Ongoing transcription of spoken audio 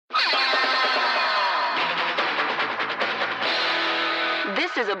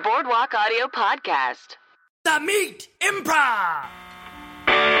is a Boardwalk Audio podcast. The Meat Improv!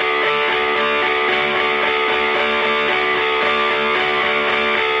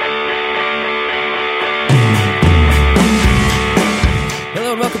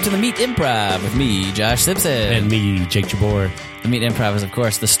 Hello and welcome to The Meat Improv with me, Josh Simpson. And me, Jake Jabor. The Meat Improv is, of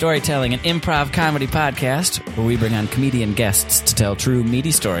course, the storytelling and improv comedy podcast where we bring on comedian guests to tell true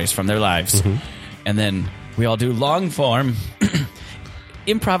meaty stories from their lives. Mm-hmm. And then we all do long-form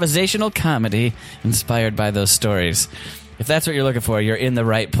improvisational comedy inspired by those stories. If that's what you're looking for, you're in the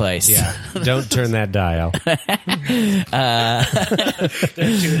right place. Yeah, don't turn that dial. They're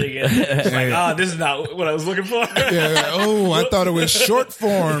tuning in. It's like, oh, this is not what I was looking for. Yeah. Oh, I thought it was short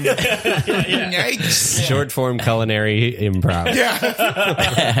form. Yikes. Short form culinary improv.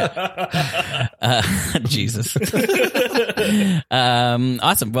 Jesus.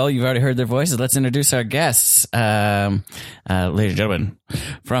 Awesome. Well, you've already heard their voices. Let's introduce our guests. Ladies and gentlemen,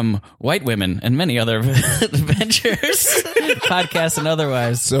 from White Women and many other ventures, podcasts and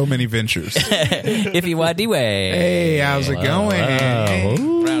otherwise. So many ventures. Nwadiwe. Hey, how's it going? Hey.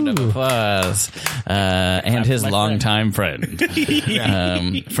 Round of applause. And his longtime friend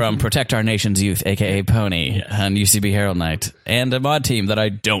from Protect Our Nation's Youth, a.k.a. Pony, on UCB Herald Night. And a mod team that I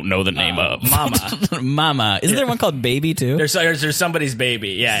don't know the name of. Mama. Mama. Isn't there one called Baby, too? There's somebody's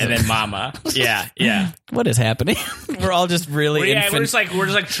baby, yeah, and then Mama. Yeah. What is happening? We're all just really we're just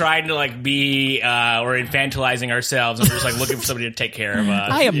like trying to like be or infantilizing ourselves, and we're just like looking for somebody to take care of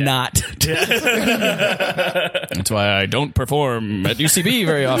us. I am not. That's why I don't perform at UCB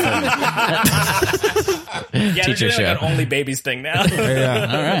very often. Yeah, Teacher they're doing show. like an only babies thing now. Yeah.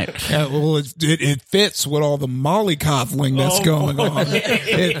 All right. Yeah, well, it fits with all the mollycoddling that's going on.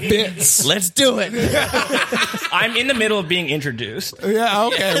 It fits. Let's do it. I'm in the middle of being introduced. Yeah,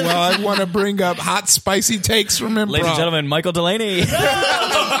 okay. Well, I want to bring up hot, spicy takes from improv. Ladies and gentlemen, Michael Delaney.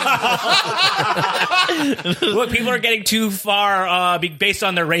 Look, people are getting too far based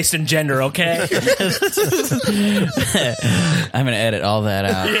on their race and gender, okay? I'm going to edit all that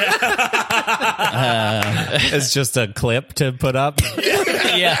out. It's just a clip to put up.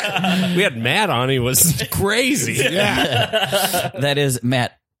 Yeah. We had Matt on. He was crazy. Yeah. That is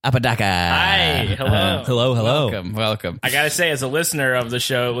Matt Apodaca. Hi. Hello. Hello. Welcome. I gotta say, as a listener of the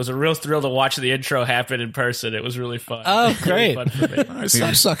show, it was a real thrill to watch the intro happen in person. It was really fun. Oh, great. Really fun for me. All right,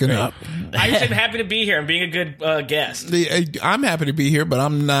 stop sucking up. I'm happy to be here and being a good guest. I'm happy to be here, but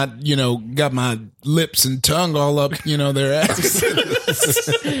I'm not, got my lips and tongue all up, their asses.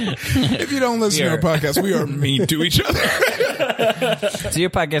 If you don't listen to our podcast, we are mean to each other. So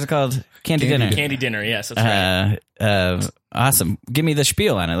your podcast is called Candy Dinner. Candy Dinner, yes, that's right. Awesome. Give me the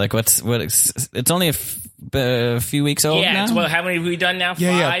spiel on it. Like, it's only a few weeks old now? Well, how many have we done now? 5?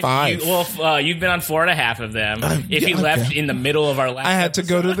 Yeah, 5. You've been on 4.5 of them. If you left in the middle of our last I had to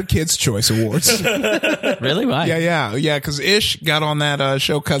go to the Kids' Choice Awards. Really? Why? Yeah, because Ish got on that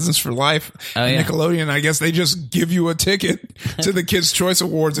show Cousins for Life. Oh, yeah. Nickelodeon, I guess they just give you a ticket to the Kids' Choice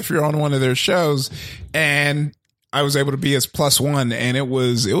Awards if you're on one of their shows. And I was able to be his +1, and it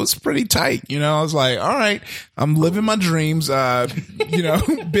was pretty tight. I was like, all right, I'm living my dreams.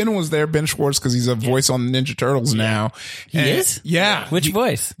 Ben was there, Ben Schwartz, because he's a voice on the Ninja Turtles now. He is? Yeah. Which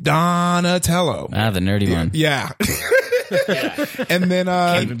voice? Donatello. Ah, the nerdy one. Yeah. And then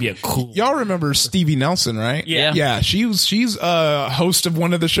can't even be a cool. y'all remember Stevie Nelson, right? Yeah. She's a host of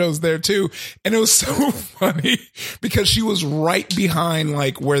one of the shows there too, and it was so funny because she was right behind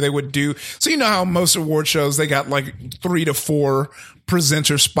like where they would do. So you know how most award shows they got like 3 to 4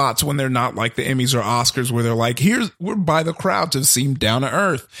 presenter spots when they're not like the Emmys or Oscars, where they're like, we're by the crowd to seem down to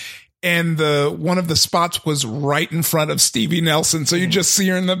earth. And one of the spots was right in front of Stevie Nelson, so you just see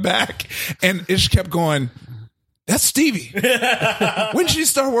her in the back, and Ish kept going, that's Stevie. When did she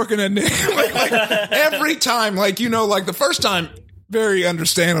start working at Nick? like every time, like the first time, very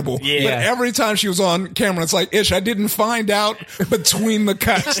understandable. Yeah. But every time she was on camera, it's like, Ish, I didn't find out between the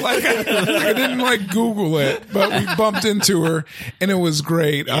cuts. Like I didn't like Google it, but we bumped into her and it was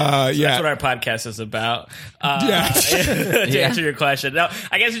great. That's what our podcast is about. To answer your question. No,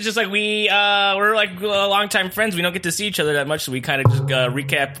 I guess it's just like we're like longtime friends. We don't get to see each other that much, so we kind of just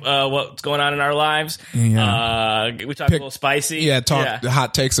recap what's going on in our lives. Yeah. We talk a little spicy. Yeah,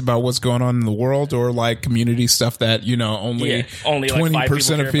 hot takes about what's going on in the world, or like community stuff that, only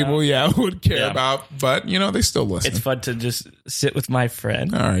 20% of people would care about, but they still listen. It's fun to just sit with my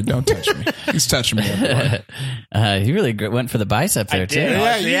friend. All right, don't touch me. He's touching me. He really went for the bicep there too.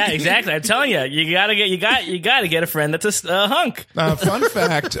 Yeah, exactly. I'm telling you, you gotta get a friend that's a hunk. Fun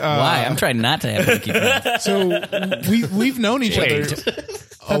fact. Why? I'm trying not to have hunky friends. So we've known each other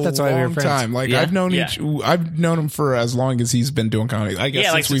a that's why we were long friends. time. Like Yeah. I've known I've known him for as long as he's been doing comedy. I guess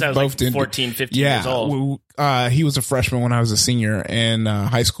Yeah, like since I was like did 14, 15 years old. He was a freshman when I was a senior in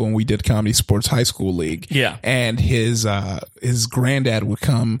high school, and we did Comedy Sports High School League. Yeah. And his granddad would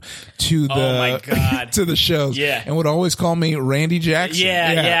come to the Oh my God. to the shows, Yeah. and would always call me Randy Jackson.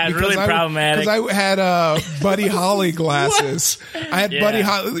 Yeah, because really problematic. Because I had Buddy Holly glasses. I had Buddy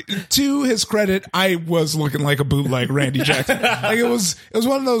Holly. To his credit, I was looking like a bootleg Randy Jackson. Like it was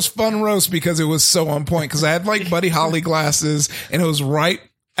one of those fun roasts because it was so on point. Because I had like Buddy Holly glasses, and it was right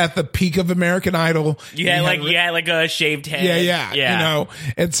at the peak of American Idol. You had like a shaved head. Yeah. You know,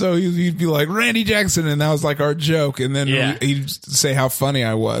 and so he'd be like Randy Jackson, and that was like our joke. And then he'd say how funny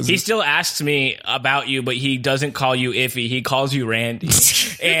I was. He still asks me about you, but he doesn't call you Iffy. He calls you Randy.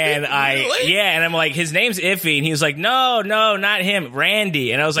 And and I'm like, his name's Iffy, and he's like, no, not him,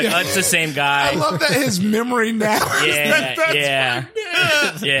 Randy. And I was like, oh, it's the same guy. I love that his memory now. Yeah.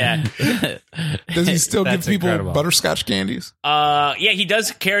 Does he still give people incredible. butterscotch candies? Yeah, he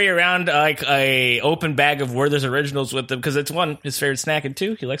does carry around like a open bag of Werther's Originals with him because it's his favorite snack, and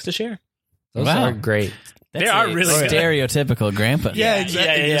two, he likes to share. Those Wow. are great. That's They are a really good. stereotypical grandpa. Yeah,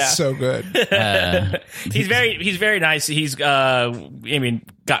 exactly. yeah. It's so good. He's very nice. He's got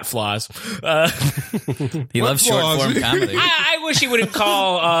flaws. He loves short flaws? form comedy. I wish he wouldn't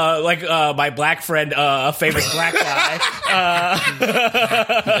call my black friend a favorite black guy.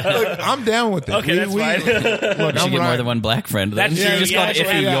 Look, I'm down with it. Okay, that's fine. Look, You should I'm get more right. than one black friend. Then. That's You just called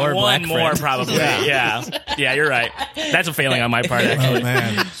Iffy your one black more friend. probably. Yeah, you're right. That's a failing on my part. Actually. Oh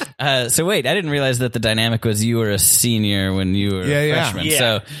man. So wait, I didn't realize that the dynamic was you were a senior when you were a freshman.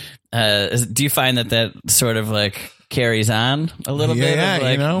 Yeah. So do you find that sort of like carries on a little bit? Yeah, Of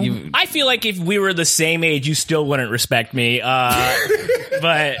like, you know. I feel like if we were the same age, you still wouldn't respect me.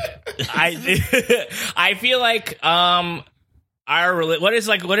 But I feel like what is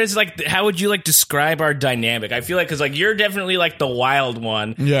how would you like describe our dynamic? I feel like because like you're definitely like the wild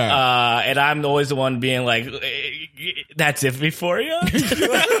one, and I'm always the one being like, that's iffy for you.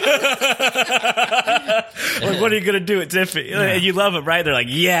 Like, what are you gonna do? It's iffy, and you love it, right? They're like,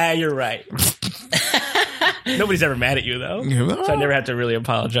 yeah, you're right. Nobody's ever mad at you though, so I never have to really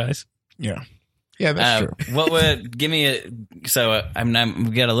apologize. Yeah, that's true. What would give me a? So we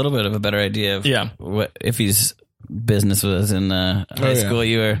got a little bit of a better idea of what Iffy's business was in high school.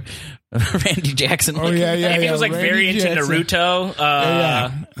 You were Randy Jackson. Oh yeah. If he was like Randy very into Jackson. Naruto.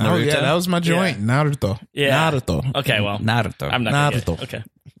 Oh yeah, that was my joint. Naruto. Yeah. Naruto. Okay, well, Naruto. I'm not gonna Naruto. get it.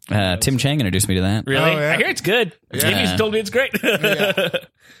 Okay. Tim Chang introduced me to that. Really? Oh, yeah. I hear it's good. He's told me it's great.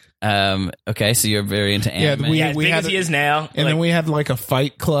 Okay, so you're very into anime. As big as he is now. And then we had like a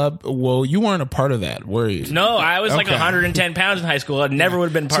fight club. Well, you weren't a part of that, were you? No, I was like Okay. 110 pounds in high school. I never would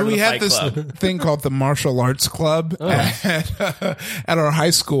have been part So of we the had fight this club. thing called the martial arts club at our high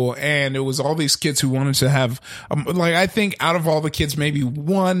school, and it was all these kids who wanted to have, I think out of all the kids, maybe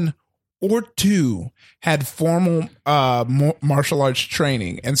one or two had formal martial arts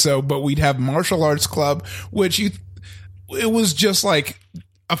training, and so but we'd have martial arts club, which it was just like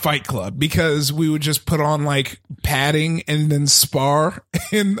a fight club because we would just put on like padding and then spar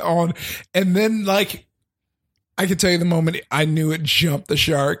and then like I could tell you the moment I knew it jumped the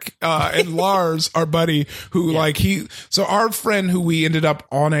shark. And Lars, our buddy, who so our friend who we ended up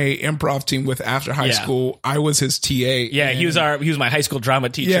on a improv team with after high school, I was his TA. Yeah, he was my high school drama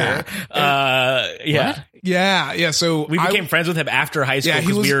teacher. Yeah. So we became friends with him after high school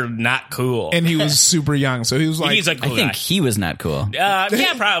because we were not cool. and he was super young. So he was like, he's a cool I think guy. he was not cool. Yeah,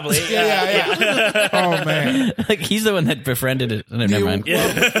 probably. yeah. Oh man. Like he's the one that befriended it. Never mind.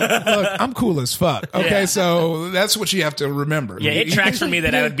 Look, I'm cool as fuck. Okay, so that's what you have to remember. Yeah, it tracks for me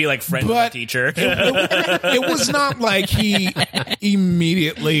that I would be like friends with the teacher. It was not like he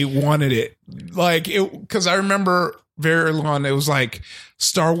immediately wanted it. Like because I remember very early on, it was like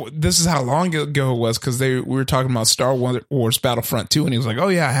this is how long ago it was because we were talking about Star Wars Battlefront 2, and he was like, oh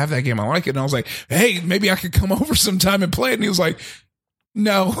yeah, I have that game, I like it. And I was like, hey, maybe I could come over sometime and play it. And he was like,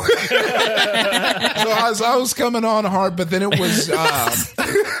 no. So I was coming on hard, but then it was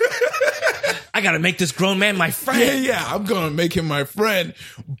I gotta make this grown man my friend. yeah, I'm gonna make him my friend.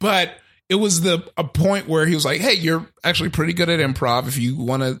 But it was a point where he was like, hey, you're actually pretty good at improv. If you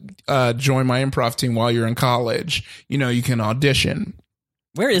want to join my improv team while you're in college, you can audition.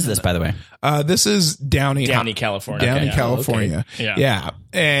 Where is this, by the way? This is Downey, California. Downey, Okay. California. Okay. Yeah.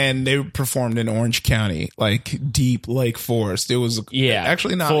 And they performed in Orange County, like deep Lake Forest. It was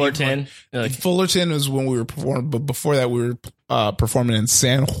actually not Fullerton. Fullerton was when we were performing, but before that we were performing in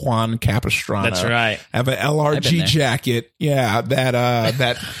San Juan Capistrano. That's right. I have an LRG jacket. Yeah,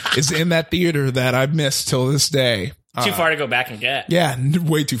 that is in that theater that I missed till this day. Too far to go back and get. Yeah,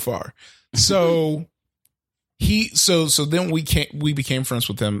 way too far. So so then we became friends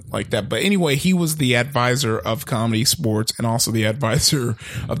with him like that. But anyway, he was the advisor of comedy sports and also the advisor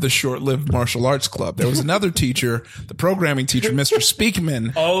of the short-lived martial arts club. There was another teacher, the programming teacher, Mr.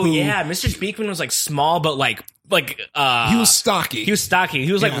 Speakman. Oh yeah, Mr. Speakman was like small, but like he was stocky. He was stocky.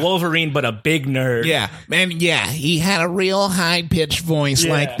 He was like Wolverine, but a big nerd. Yeah, man. Yeah, he had a real high-pitched voice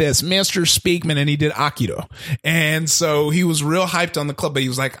like this, Mr. Speakman, and he did Aikido. And so he was real hyped on the club, but he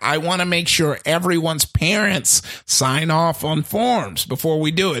was like, I want to make sure everyone's parents sign off on forms before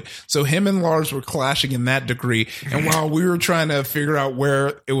we do it. So him and Lars were clashing in that degree. And while we were trying to figure out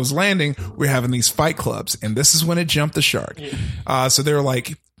where it was landing, we were having these fight clubs. And this is when it jumped the shark. So they were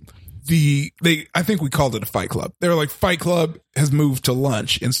like, I think we called it a fight club. They were like, Fight Club has moved to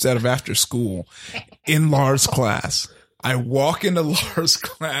lunch instead of after school in Lars' class. I walk into Lars'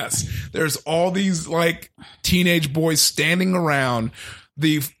 class. There's all these like teenage boys standing around,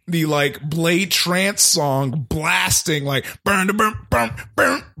 the like Blade Trance song blasting, like burn to burn, burn,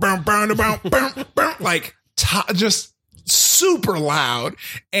 burn, burn, burn to burn, burn, burn, like just super loud.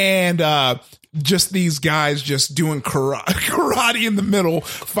 And just these guys just doing karate in the middle,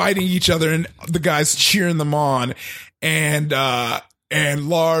 fighting each other, and the guys cheering them on. And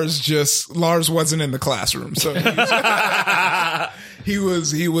Lars wasn't in the classroom. So he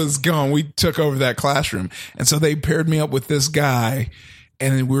was gone. We took over that classroom. And so they paired me up with this guy,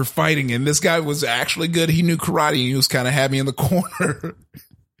 and we were fighting. And this guy was actually good. He knew karate, and he was kind of had me in the corner.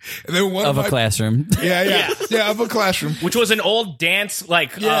 And then one of a classroom. Yeah, of a classroom. Which was an old dance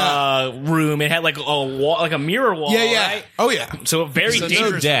room. It had like a wall, like a mirror wall. Yeah. Right? Oh yeah. So very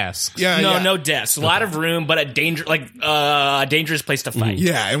dangerous. No desks. No desks. A lot of room, but a dangerous place to fight.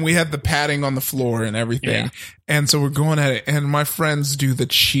 Yeah, and we had the padding on the floor and everything. Yeah. And so we're going at it, and my friends do the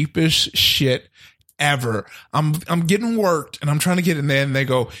cheapest shit ever. I'm getting worked, and I'm trying to get in there, and they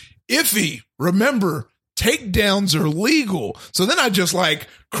go, Iffy, remember, takedowns are legal. So then I just like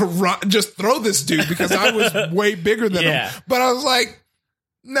just throw this dude because I was way bigger than him. But I was like,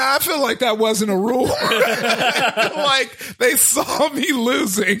 nah, I feel like that wasn't a rule. Like they saw me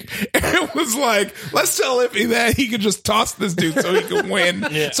losing, and it was like, let's tell Iffy that he could just toss this dude so he could win.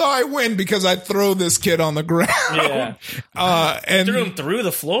 So I win because I throw this kid on the ground. And threw him through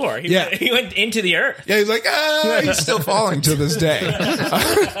the floor. He went into the earth. Yeah, he's like, he's still falling to this day.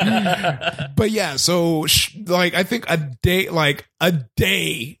 But yeah, so like I think a day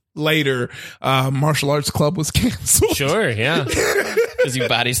later, martial arts club was canceled. Sure, yeah. Because you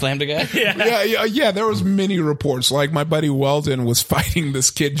body slammed a guy? Yeah. There was many reports. Like my buddy Weldon was fighting this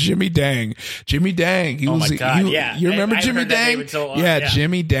kid, Jimmy Dang. Jimmy Dang. Oh my God, yeah. You remember I Jimmy heard that Dang? name so long. Yeah,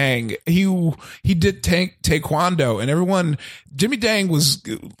 Jimmy Dang. He did taekwondo, and everyone, Jimmy Dang was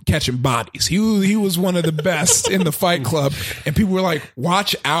catching bodies. He was one of the best in the fight club, and people were like,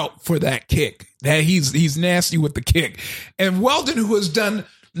 watch out for that kick. That he's nasty with the kick. And Weldon, who has done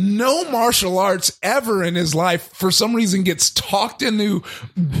no martial arts ever in his life, for some reason gets talked into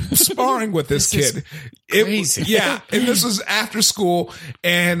sparring with this kid. Crazy. And this was after school,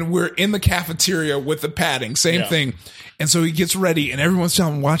 and we're in the cafeteria with the padding, same thing. And so he gets ready, and everyone's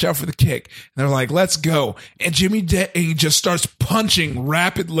telling him, watch out for the kick. And they're like, let's go. And Jimmy he just starts punching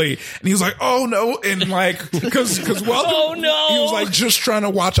rapidly. And he's like, oh no. And like, cause Weldon, oh no, he was like just trying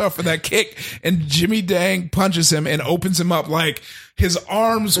to watch out for that kick. And Jimmy Dang punches him and opens him up. Like his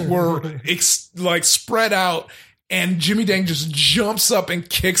arms were like spread out. And Jimmy Dang just jumps up and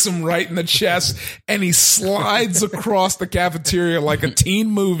kicks him right in the chest, and he slides across the cafeteria like a teen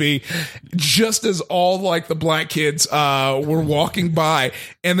movie, just as all like the black kids were walking by,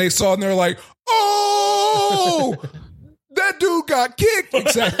 and they saw it, and they're like, "Oh, that dude got kicked!"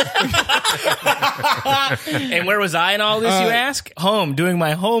 Exactly. And where was I in all this? You ask? Home, doing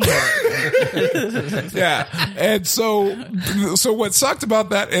my homework. Yeah, and so what sucked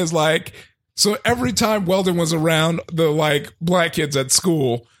about that is like. So every time Weldon was around the like black kids at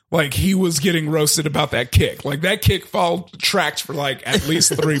school, like he was getting roasted about that kick. Like that kick followed tracks for like at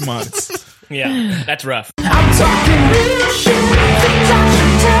least 3 months. Yeah, that's rough. I'm talking real shit.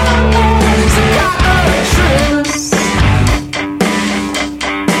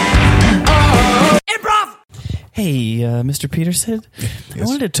 Improv. Hey, Mr. Peterson, I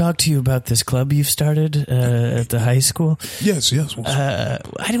wanted to talk to you about this club you've started at the high school. Yes. I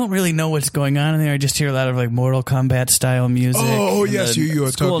don't really know what's going on in there. I just hear a lot of like Mortal Kombat style music. Oh, yes, you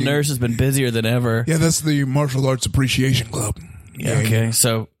are school talking. nurse has been busier than ever. Yeah, that's the Martial Arts Appreciation Club. Okay,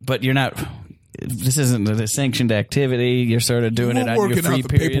 so, but you're not... This isn't a sanctioned activity. You're sort of doing it on your free working out the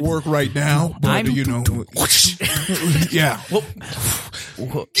period. paperwork right now. But, I'm- you know, yeah.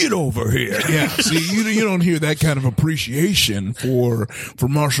 Get over here. Yeah. See, you don't hear that kind of appreciation for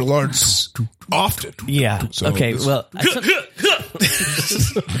martial arts often. Yeah. So Okay. this- Well,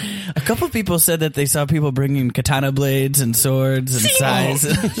 a couple of people said that they saw people bringing katana blades and swords and size.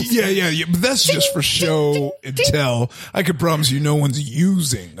 Yeah. But that's just for show and tell. I can promise you, no one's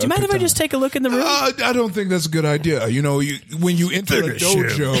using. Do you mind if I just take a look in the room? I don't think that's a good idea. You know, when you enter a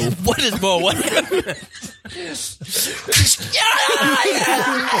dojo, What is more? What?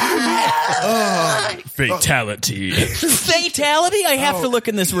 Fatality. Fatality? I have to look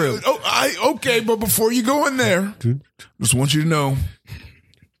in this room. okay, but before you go in there, just want you to know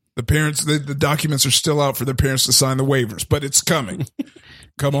the parents, the documents are still out for their parents to sign the waivers, but it's coming.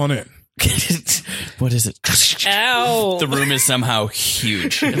 Come on in. What is it? Ow. The room is somehow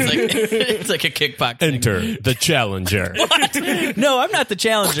huge. It's like a kickboxing. Enter the challenger. No, I'm not the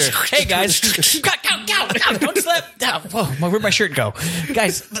challenger. Hey, guys. Don't slap down. Whoa, where'd my shirt go?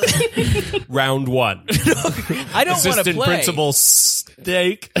 Guys. Round 1. I don't want to Assistant play. Principal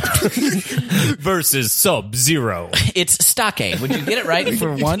Steak versus Sub-Zero. It's Stake. Would you get it right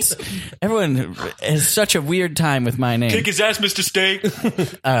for once? Everyone has such a weird time with my name. Kick his ass, Mr. Steak.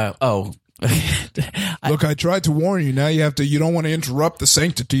 Look, I tried to warn you. Now you don't want to interrupt the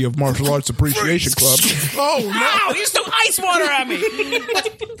sanctity of Martial Arts Appreciation Club. Oh, no. Ow, you threw ice water at me.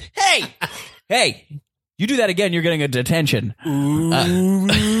 Hey, you do that again, you're getting a detention.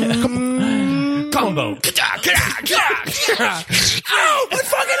 Combo. Ow, my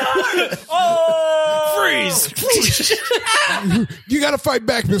fucking arm! Freeze. You got to fight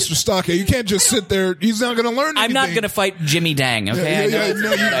back, Mr. Stockade. You can't just sit there. He's not going to learn anything. I'm not going to fight Jimmy Dang, okay? I know it's a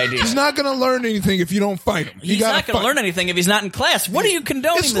good idea. He's not going to learn anything if you don't fight him. He's not going to learn anything if he's not in class. What are you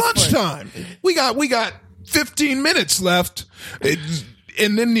condoning It's this for? lunchtime. We got 15 minutes left.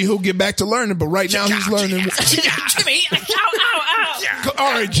 And then he'll get back to learning. But right now he's learning. Jimmy, ow.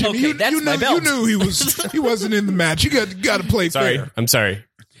 All right, Jimmy. Okay, that's my belt. You knew he wasn't in the match. You got to play Sorry. fair. I'm sorry.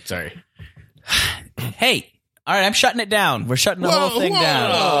 Hey, all right, I'm shutting it down. We're shutting the whole thing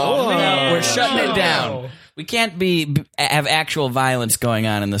down. No, we're shutting it down. We can't have actual violence going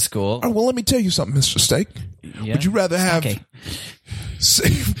on in the school. All right, well, let me tell you something, Mr. Steak. Yeah? Would you rather have Okay.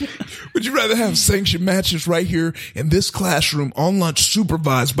 Would you rather have sanctioned matches right here in this classroom on lunch,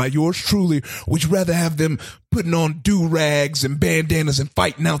 supervised by yours truly? Would you rather have them putting on do-rags and bandanas and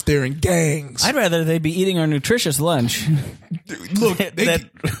fighting out there in gangs? I'd rather they be eating our nutritious lunch. Look,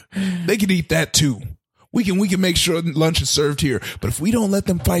 they could eat that too. We can make sure lunch is served here. But if we don't let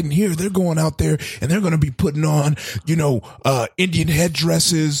them fight in here, they're going out there and they're going to be putting on, Indian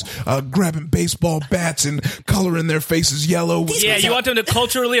headdresses, grabbing baseball bats and coloring their faces yellow. Yeah, you want them to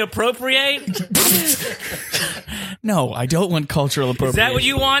culturally appropriate? No, I don't want cultural Is appropriation. that what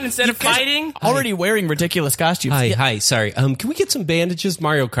you want instead of fighting? Already wearing ridiculous costumes. Hi, sorry. Can we get some bandages?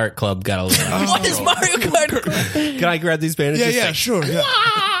 Mario Kart Club got a little. What is Mario Kart? Can I grab these bandages? Yeah, sure. Yeah.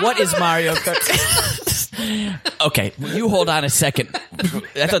 What is Mario Kart? Okay, you hold on a second. I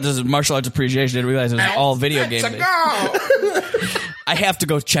thought this was martial arts appreciation. I didn't realize it was all video game based. I have to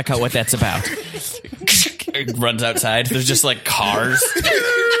go check out what that's about. Runs outside. There's just like cars. Someone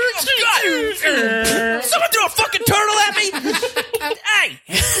threw a fucking turtle at me! Hey!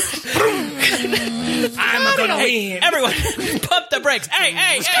 I'm gonna win. Everyone, pump the brakes.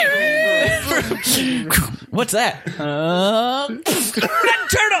 Hey! What's that? That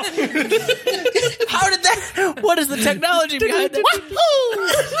turtle! How did that? What is the technology behind that?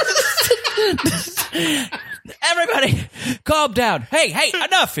 Everybody, calm down. Hey,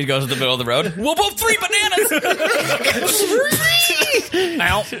 enough. He goes to the middle of the road. We'll both 3 bananas.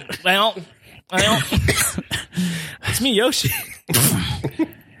 Ow. It's me, Yoshi.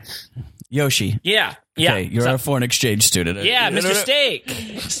 Yoshi. Yeah. Okay, you're a foreign exchange student. Yeah, Mr. Steak.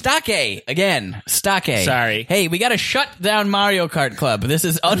 Stake again. Stake. Sorry. Hey, we got to shut down Mario Kart Club. This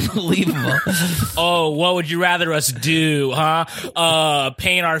is unbelievable. Oh, what would you rather us do, huh?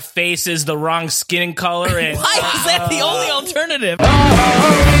 Paint our faces the wrong skin color and Why is that the only alternative?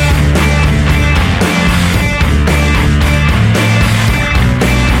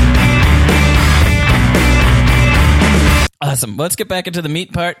 Awesome. Let's get back into the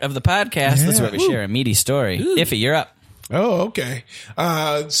meat part of the podcast. This is where we share a meaty story. Iffy, you're up. Oh, okay.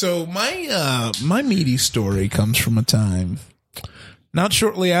 So my meaty story comes from a time not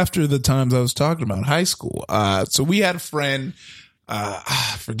shortly after the times I was talking about, high school. So we had a friend,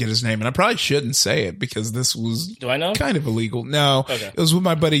 I forget his name, and I probably shouldn't say it because this was Do I know? kind of illegal. No, Okay. It was with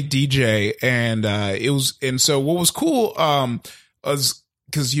my buddy DJ, and so what was cool, was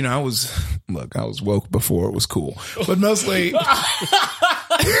because, I was woke before it was cool, but mostly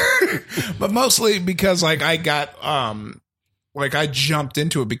because like I got, like I jumped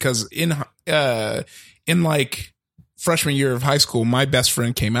into it because in like freshman year of high school, my best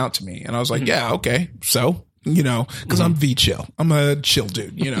friend came out to me and I was like, yeah, okay. So, you know, cause I'm chill. I'm a chill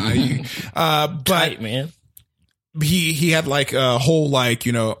dude, you know, but Tight, man. he had like a whole, like,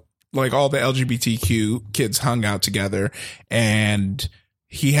 you know, like all the LGBTQ kids hung out together, and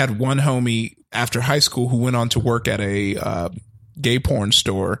he had one homie after high school who went on to work at a gay porn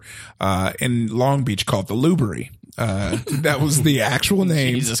store in Long Beach called the Luberaries. That was the actual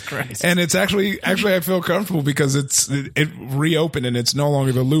name. Jesus Christ. And it's actually I feel comfortable because it reopened and it's no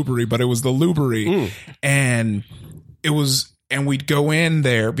longer the Luberaries, but it was the Luberaries. And and we'd go in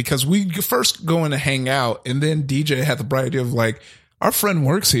there because we first go in to hang out, and then DJ had the bright idea of like, our friend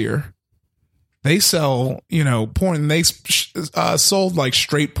works here. They sell, you know, porn. They sold like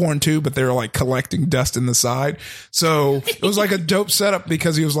straight porn too, but they were like collecting dust in the side. So it was like a dope setup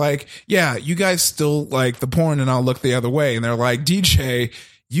because he was like, yeah, you guys still like the porn and I'll look the other way. And they're like, DJ,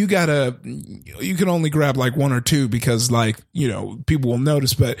 you can only grab like one or two because like, you know, people will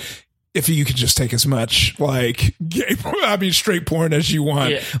notice, but if you could just take as much like straight porn as you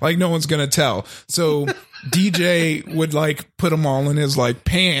want, like no one's going to tell. So DJ would like put them all in his like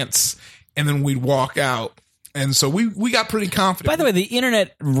pants, and then we'd walk out. And so we got pretty confident. By the way, the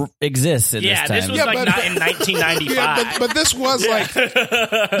internet exists at this time. This was like not in 1995. Yeah, but this was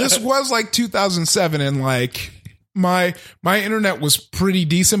like 2007, and like my internet was pretty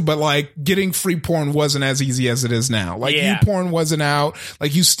decent, but like getting free porn wasn't as easy as it is now. Like YouPorn wasn't out.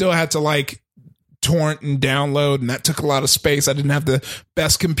 Like you still had to like torrent and download, and that took a lot of space. I didn't have the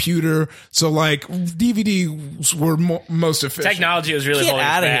best computer, so like DVDs were most efficient. Technology was really holding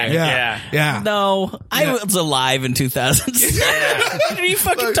out of back. here. Yeah. No, I was alive in 2000. Are you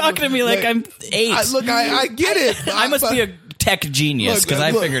fucking talking to me like I'm 8? I get it. I must be a tech genius because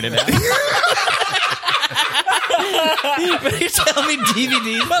I figured it out. But you're telling me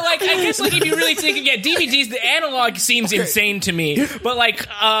DVDs? But like, I guess like if you really think, DVDs, the analog seems insane to me. But like,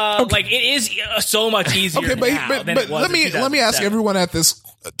 like it is so much easier. Okay, but let me ask everyone at this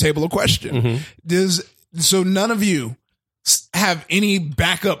table a question. So none of you have any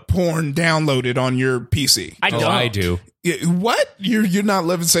backup porn downloaded on your PC? I don't. I do. What? You're not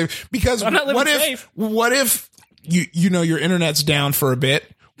living safe because I'm not living safe. What if you know your internet's down for a bit?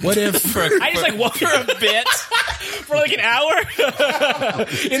 What if I just like walk for a bit for like an hour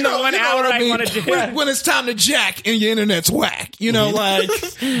in the 1 hour I want to do when it's time to jack and your internet's whack, you know, like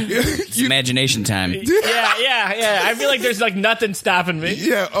it's imagination time. Yeah. I feel like there's like nothing stopping me.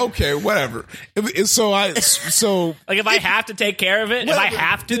 Yeah. Okay. Whatever. So like if I have to take care of it, if I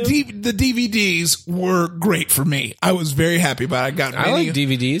have to, the DVDs were great for me. I was very happy about it. I like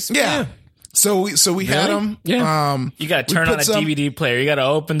DVDs. Yeah. So we had them. Yeah. You got to turn on a DVD player. You got to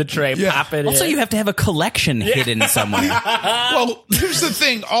open the tray, pop it Also, in. you have to have a collection hidden somewhere. Well, here's the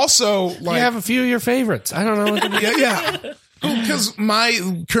thing. Also, like, you have a few of your favorites. I don't know. Yeah. Because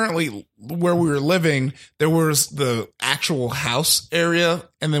currently where we were living, there was the actual house area,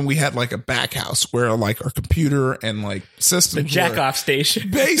 and then we had like a back house where like our computer and like system jack off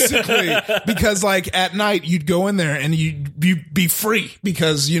station, basically. Because like at night you'd go in there and you'd be free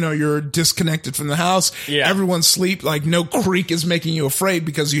because you know you're disconnected from the house. Yeah. Everyone's asleep. Like no creak is making you afraid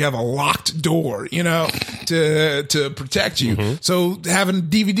because you have a locked door, you know, to protect you. Mm-hmm. So having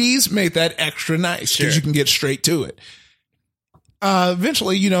DVDs made that extra nice because you can get straight to it.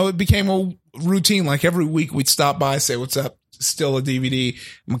 Eventually, you know, it became a routine. Like every week we'd stop by, say, what's up? Still a DVD.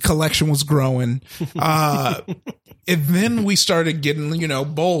 My collection was growing. And then we started getting, you know,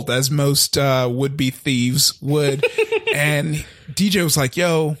 bold as most, would-be thieves would. And DJ was like,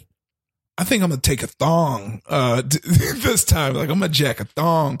 yo, I think I'm going to take a thong, this time. Like I'm going to jack a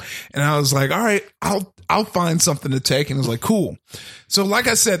thong. And I was like, all right, I'll find something to take. And it was like, cool. So like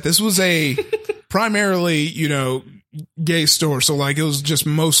I said, this was a primarily, you know, gay store, so like it was just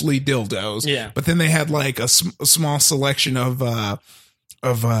mostly dildos. Yeah, but then they had like a small selection of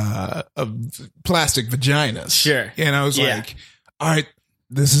plastic vaginas. Sure, and I was like, all right,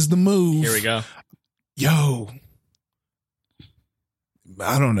 this is the move. Here we go. Yo,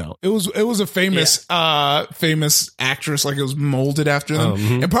 I don't know. It was a famous famous actress. Like it was molded after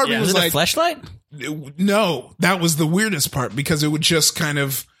them, and part of me was like, a fleshlight? No, that was the weirdest part because it would just kind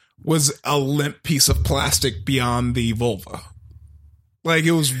of was a limp piece of plastic beyond the vulva. Like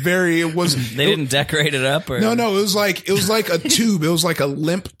it was They didn't decorate it up, or no, it was like a tube. It was like a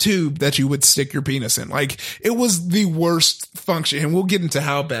limp tube that you would stick your penis in. Like it was the worst function, and we'll get into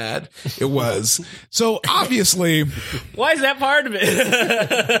how bad it was. So obviously, Why is that part of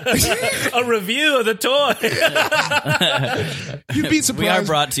it? A review of the toy. you'd be surprised. We are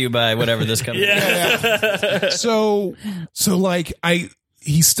brought to you by whatever this company. Yeah. So like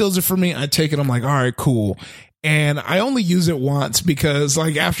he steals it from me. I take it. I'm like, all right, cool. And I only use it once because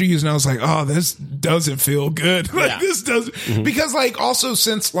like after using it, I was like, oh, this doesn't feel good. Like this doesn't, because like also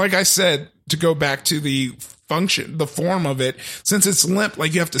since, like I said, to go back to the function, the form of it, since it's limp,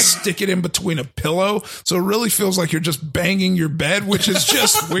 like you have to stick it in between a pillow. So it really feels like you're just banging your bed, which is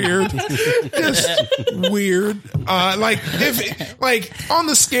just weird. Just weird. Like if, like on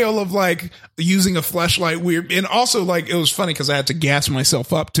the scale of like using a fleshlight, weird. And also like, it was funny because I had to gas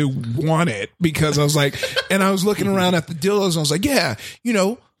myself up to want it because I was like, and I was looking around at the dildos and I was like, yeah, you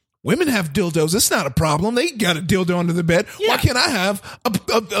know, women have dildos. It's not a problem. They got a dildo under the bed. Yeah. Why can't I have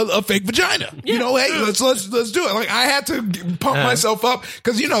a fake vagina? Yeah. You know, hey, let's do it. Like I had to pump myself up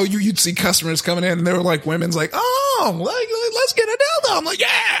because you know you'd see customers coming in and they were like, women's like, oh, like, let's get a dildo. I'm like,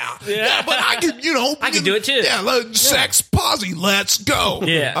 yeah, but I could, you know, I could do it too. Yeah, sex posse, let's go.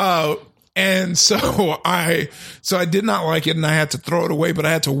 Yeah. And so I did not like it, and I had to throw it away. But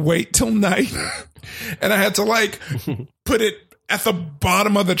I had to wait till night, and I had to like put it at the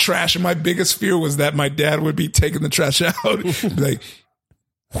bottom of the trash. And my biggest fear was that my dad would be taking the trash out. Be like,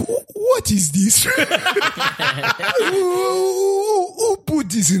 what is this? Who put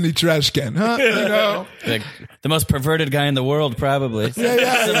this in the trash can? Huh? You know? Like, the most perverted guy in the world, probably.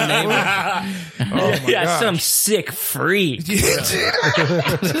 Yeah. Oh my gosh. Some sick freak.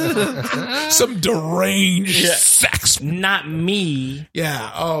 Some deranged sex. Not me.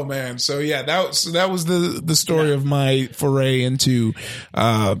 Yeah. Oh man. So yeah, that was the story of my foray into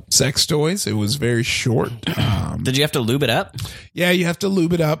sex toys. It was very short. Did you have to lube it up? Yeah, you have to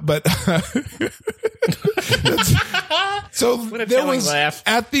lube it up, but so there was laugh.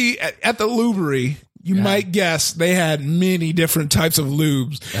 at the Lubery. You might guess they had many different types of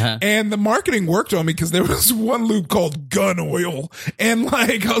lubes, and the marketing worked on me because there was one lube called gun oil, and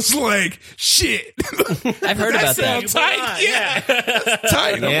like I was like, shit, I've heard about that. Tight, that's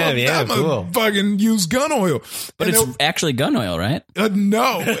tight. I'm cool. a fucking use gun oil, But and it's actually gun oil, right?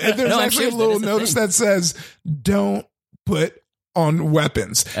 no, and there's actually a little notice that says don't put on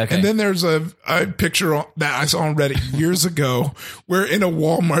weapons. Okay. And then there's a picture that I saw on Reddit years ago where in a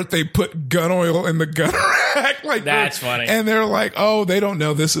Walmart they put gun oil in the gun rack. Like that's funny. And they're like, oh, they don't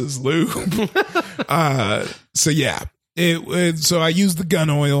know this is lube. So yeah, so I used the gun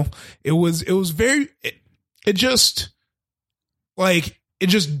oil. It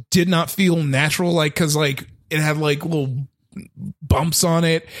just did not feel natural. Like, cause like it had like little bumps on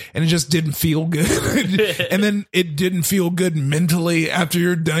it and it just didn't feel good. And then it didn't feel good mentally after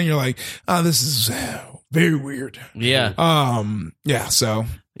you're done. You're like, oh, this is very weird. Yeah. Yeah. So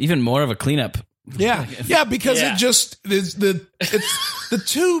even more of a cleanup. Yeah. Because it just is the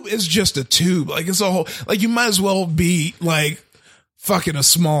tube is just a tube. Like it's a whole, like you might as well be like fucking a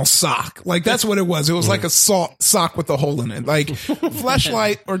small sock. Like that's what it was. It was like a sock with a hole in it. Like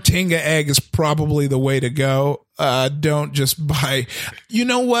Fleshlight or Tenga egg is probably the way to go. Don't just buy, you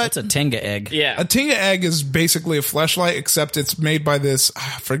know what? It's a Tenga egg. Yeah. A Tenga egg is basically a Fleshlight, except it's made by this,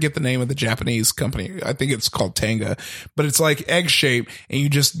 I forget the name of the Japanese company. I think it's called Tenga, but it's like egg shaped and you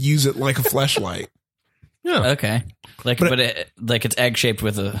just use it like a Fleshlight. Yeah. Okay. Like it's egg shaped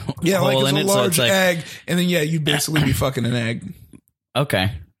with a hole in it. Large So it's like egg, and then you'd basically be fucking an egg.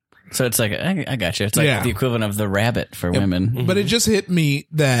 Okay. So it's like, I got you. It's like the equivalent of the rabbit for women. But it just hit me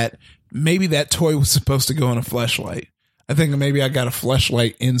that maybe that toy was supposed to go in a Fleshlight. I think maybe I got a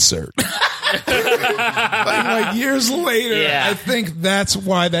Fleshlight insert. like years later, I think that's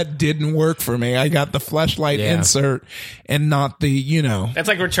why that didn't work for me. I got the Fleshlight insert and not the, you know. That's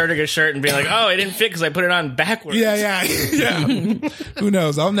like returning a shirt and being like, oh, it didn't fit because I put it on backwards. Yeah. Who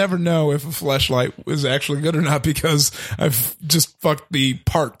knows? I'll never know if a Fleshlight was actually good or not because I've just fucked the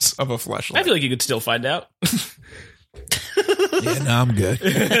parts of a Fleshlight. I feel like you could still find out. Yeah, no, I'm good.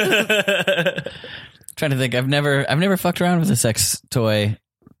 Trying to think. I've never fucked around with a sex toy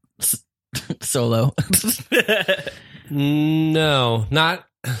solo. No. I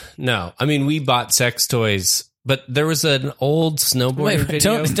mean, we bought sex toys, but there was an old snowboarding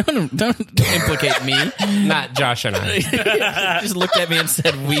video. Don't implicate me. Not Josh and I. Just looked at me and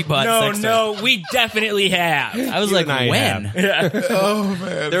said, "We bought sex toys." No, we definitely have. I was like, when? Oh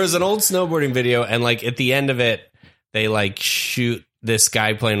man, there was an old snowboarding video, and like at the end of it, they like shoot this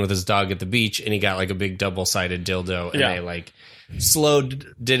guy playing with his dog at the beach, and he got like a big double-sided dildo, and they like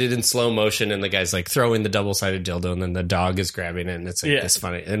did it in slow motion, and the guy's like throwing the double-sided dildo, and then the dog is grabbing it, and it's like this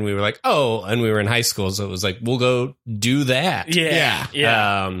funny. And we were like, oh, and we were in high school, so it was like, we'll go do that.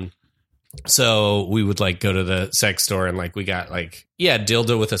 Yeah. So we would like go to the sex store, and like we got like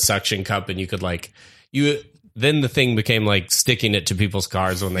dildo with a suction cup, and you could like then the thing became like sticking it to people's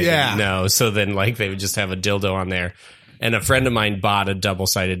cars when they didn't know. So then like they would just have a dildo on there, and a friend of mine bought a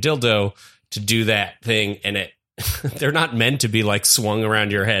double-sided dildo to do that thing, and they're not meant to be like swung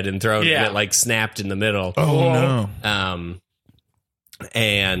around your head and thrown, and it like snapped in the middle. Oh no.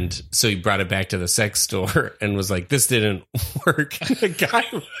 And so he brought it back to the sex store and was like, this didn't work. The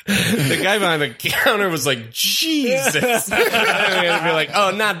guy behind the counter was like, Jesus. And I'd be like,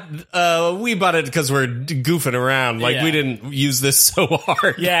 oh, we bought it because we're goofing around. Like, we didn't use this so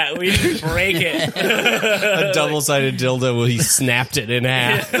hard. Yeah, we didn't break it. A double-sided dildo, well, he snapped it in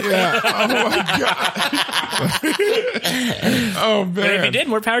half. Yeah. Oh my God. Oh man. But if you did,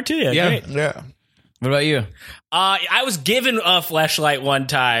 more power to you. Yeah. Great. Yeah. What about you? I was given a fleshlight one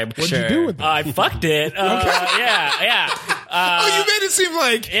time. What'd you do with it? I fucked it. Yeah. You made it seem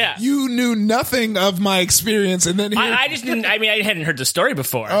like you knew nothing of my experience, and then I just didn't. I mean, I hadn't heard the story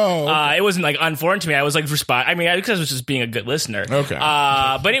before. Oh, okay. It wasn't like unforeign to me. I was like because I was just being a good listener. Okay.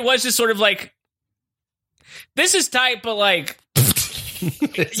 But it was just sort of like, this is tight, but like,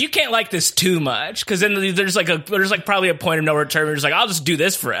 you can't like this too much, because then there's probably a point of no return. You're just like, I'll just do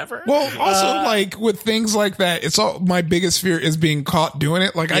this forever. Well, also like with things like that, it's all my biggest fear is being caught doing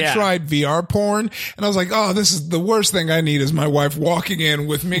it. Like I tried VR porn, and I was like, oh, this is the worst thing I need is my wife walking in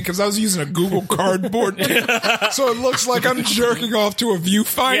with me, because I was using a Google Cardboard, so it looks like I'm jerking off to a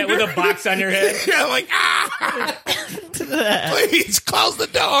viewfinder. Yeah, with a box on your head. Yeah, like please close the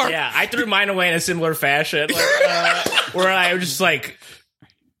door. Yeah, I threw mine away in a similar fashion, like, where I was just like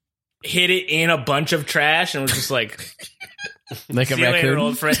hid it in a bunch of trash and was just like a raccoon.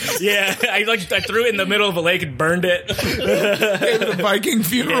 Old friend. Yeah, I threw it in the middle of a lake and burned it. The Viking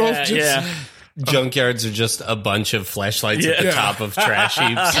funeral. Junkyards are just a bunch of fleshlights at the top of trash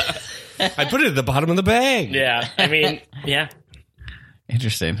heaps. I put it at the bottom of the bag. Yeah, I mean,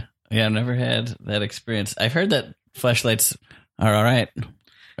 Interesting. Yeah, I've never had that experience. I've heard that fleshlights are all right.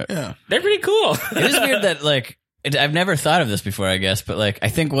 Yeah, they're pretty cool. It is weird that like I've never thought of this before, I guess, but like I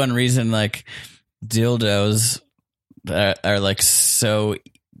think one reason like dildos are like so,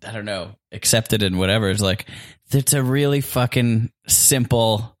 I don't know, accepted and whatever is like it's a really fucking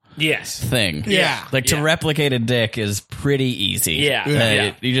simple thing. Yeah. Like to replicate a dick is pretty easy.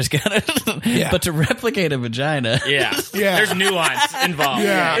 Yeah. You just gotta but to replicate a vagina. Yeah. There's nuance involved.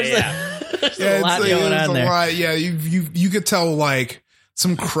 There's a lot going on there. Lot. Yeah, you could tell like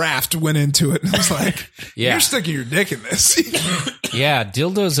some craft went into it. It's like, you're sticking your dick in this.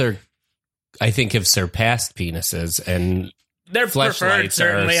 Dildos I think, have surpassed penises, and they're fleshlights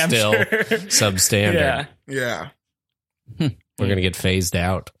certainly, are still sure. substandard. Yeah. We're going to get phased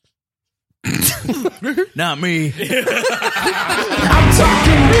out. Not me. I'm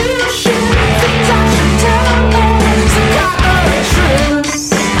talking real shit.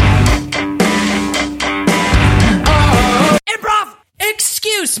 Improv!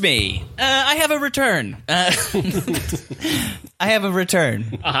 Excuse me. I have a return.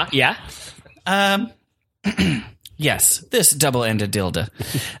 Yeah. Yes, this double-ended dildo.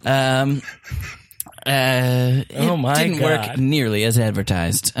 It didn't work nearly as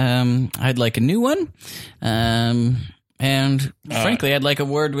advertised. I'd like a new one. And frankly, I'd like a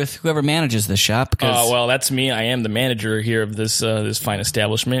word with whoever manages the shop. Well, that's me. I am the manager here of this fine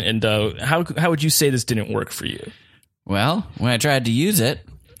establishment. And how would you say this didn't work for you? Well, when I tried to use it,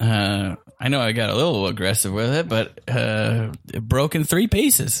 I know I got a little aggressive with it, but it broke in 3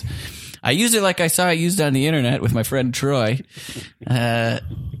 pieces. I used it like I saw it used on the internet with my friend Troy.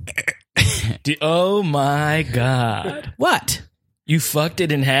 Oh my God. What? You fucked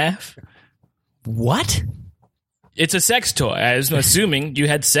it in half? What? It's a sex toy. I was assuming you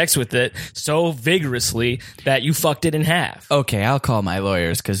had sex with it so vigorously that you fucked it in half. Okay, I'll call my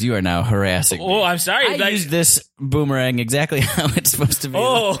lawyers because you are now harassing me. Oh, I'm sorry. I used this boomerang exactly how it's supposed to be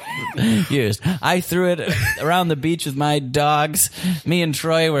used. I threw it around the beach with my dogs. Me and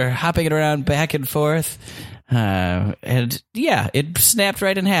Troy were hopping it around back and forth. And yeah, it snapped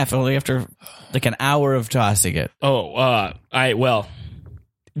right in half only after like an hour of tossing it.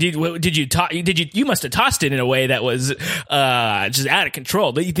 Did you must have tossed it in a way that was just out of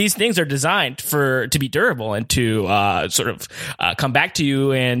control. These things are designed to be durable and to sort of come back to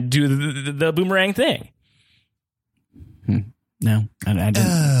you and do the boomerang thing. No, I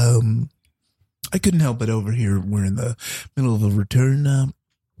didn't. I couldn't help but over here. We're in the middle of a return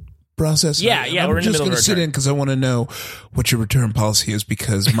process? Yeah, we're in the just middle going of to sit return. in because I want to know what your return policy is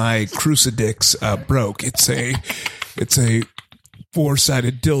because my Crucifix broke. It's a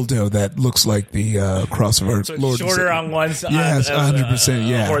 4-sided dildo that looks like the cross of our So Lord. shorter on one side. Yes, 100%.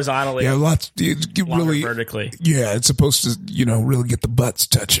 Yeah, horizontally. Yeah, lots. You Longer really vertically. Yeah, it's supposed to really get the butts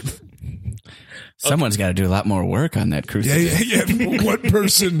touching. Someone's got to do a lot more work on that crucifix. Yeah. One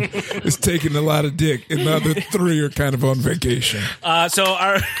person is taking a lot of dick, and the other 3 are kind of on vacation. So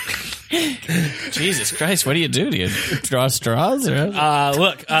our Jesus Christ, what do? Do you draw straws? Or?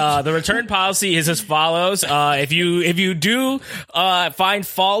 look, the return policy is as follows. If you do find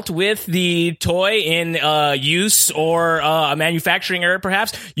fault with the toy in use or a manufacturing error,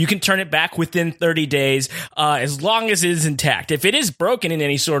 perhaps you can turn it back within 30 days, as long as it is intact. If it is broken in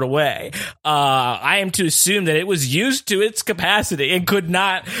any sort of way, I am to assume that it was used to its capacity and could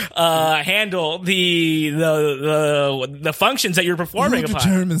not handle the functions that you're performing Who upon.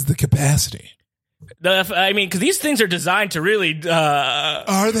 determines the capacity? Because these things are designed to really,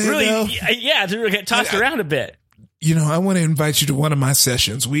 Are they, really, though? yeah, to get tossed around a bit. I want to invite you to one of my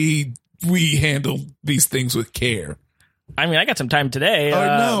sessions. We handle these things with care. I mean, I got some time today. No,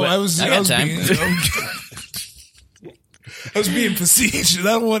 but- I was time. I was being facetious. I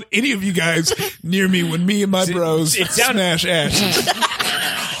don't want any of you guys near me when me and my bros smash ashes.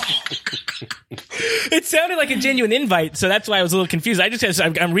 It sounded like a genuine invite, so that's why I was a little confused.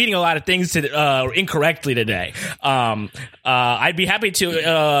 I'm reading a lot of things incorrectly today. I'd be happy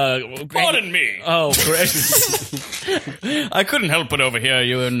to. Pardon me. Oh, great. I couldn't help but overhear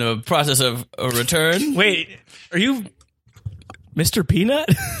you in the process of a return. Wait, are you Mr. Peanut?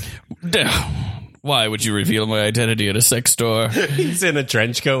 Why would you reveal my identity at a sex store? He's in a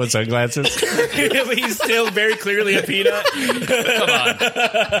trench coat with sunglasses. He's still very clearly a peanut. Come on.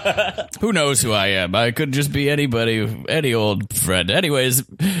 Who knows who I am? I could just be anybody, any old friend. Anyways,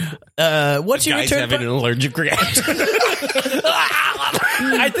 what's your Guy's return? having an allergic reaction.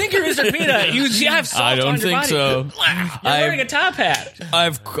 I think you're Mr. Peanut. You have salt I don't on your think body. so. You're wearing a top hat.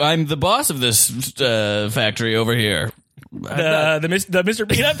 I'm the boss of this factory over here. The Mr.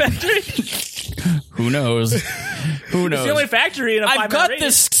 Peanut factory. Who knows? Who knows? It's the only factory in a 5 I've got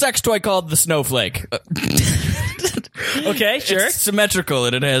this sex toy called the Snowflake. Okay, sure. It's symmetrical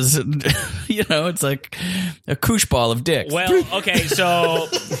and it has, it's like a koosh ball of dick. Well, okay, so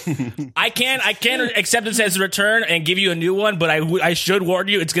I can't accept this as a return and give you a new one, but I should warn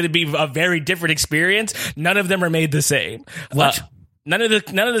you, it's going to be a very different experience. None of them are made the same. What? None of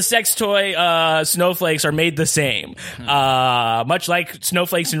the sex toy snowflakes are made the same. Much like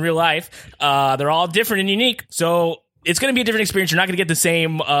snowflakes in real life, they're all different and unique. So it's going to be a different experience. You're not going to get the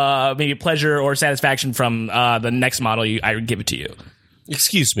same maybe pleasure or satisfaction from the next model I give it to you.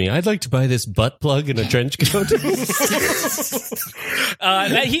 Excuse me, I'd like to buy this butt plug in a trench coat. He's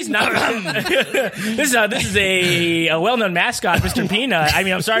not. This is a well-known mascot, Mr. Peanut. I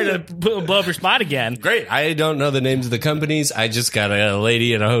mean, I'm sorry to blow up your spot again. Great. I don't know the names of the companies. I just got a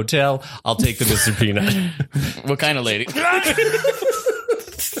lady in a hotel. I'll take the Mr. Peanut. What kind of lady?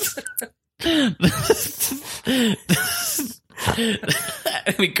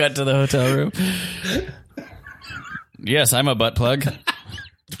 We cut to the hotel room. Yes, I'm a butt plug.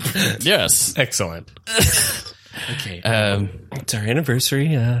 Yes. Excellent. Okay. It's our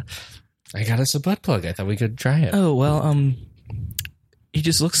anniversary. I got us a butt plug. I thought we could try it. Oh well, he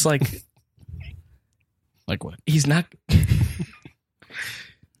just looks like Like what? he's not.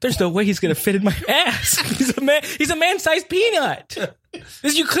 There's no way he's gonna fit in my ass. He's a man. He's a man-sized peanut.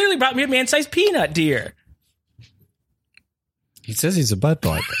 You clearly brought me a man-sized peanut, dear. He says he's a butt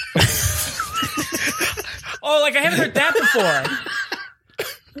plug. Oh, like I haven't heard that before.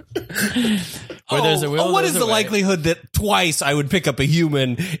 Where there's a will, What there's is a the way. likelihood that twice I would pick up a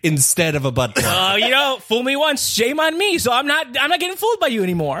human instead of a butt plug? Fool me once, shame on me. So I'm not getting fooled by you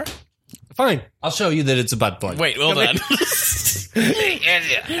anymore. Fine. I'll show you that it's a butt plug. Wait, hold on. Come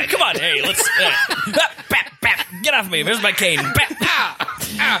on, hey, let's. Get off me. There's my cane.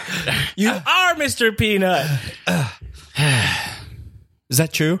 You are Mr. Peanut. Is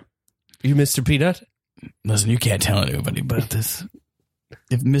that true? Are you Mr. Peanut? Listen, you can't tell anybody about this.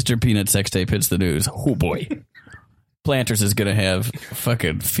 If Mr. Peanut sex tape hits the news, oh boy. Planters is going to have a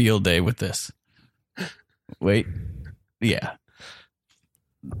fucking field day with this. Wait. Yeah.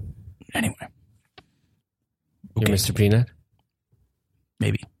 Anyway. You're Mr. Peanut?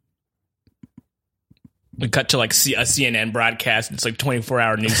 Maybe. We cut to like a CNN broadcast. It's like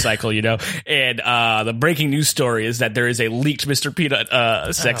 24-hour news cycle, and the breaking news story is that there is a leaked Mr. Peanut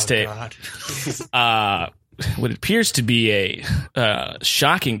sex tape. what appears to be a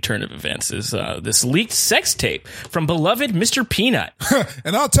shocking turn of events is this leaked sex tape from beloved Mr. Peanut.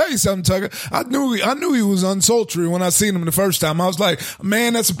 And I'll tell you something, Tucker. I knew he was unsultry when I seen him the first time. I was like,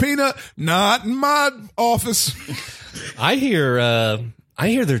 man, that's a peanut. Not in my office. I hear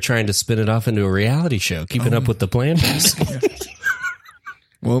they're trying to spin it off into a reality show, keeping up with the Planters.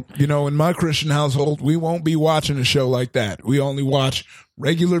 Well, in my Christian household, we won't be watching a show like that. We only watch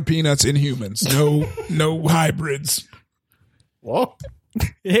regular peanuts and humans. No hybrids. Whoa.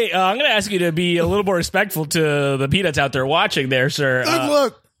 Hey, I'm going to ask you to be a little more respectful to the peanuts out there watching there, sir.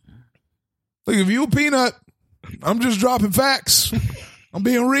 Look, if you a peanut, I'm just dropping facts. I'm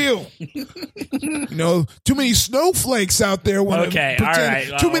being real. Too many snowflakes out there want to pretend. All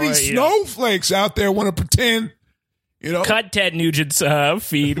right. Too many snowflakes out there want to pretend. Cut Ted Nugent's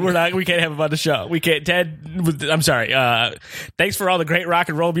feed. We can't have him on the show. We can't. Ted, I'm sorry. Thanks for all the great rock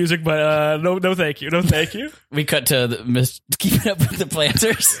and roll music, but no, thank you. No, thank you. We cut to Keeping Up with the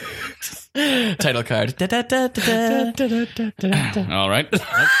Planters. Title card. All right,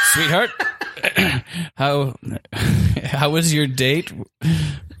 sweetheart. How was your date?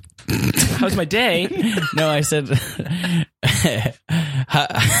 How's my day? No, I said.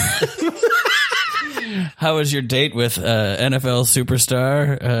 How was your date with NFL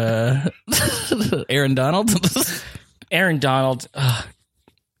superstar Aaron Donald? Aaron Donald.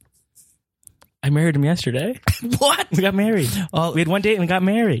 I married him yesterday. What? We got married. We had one date and we got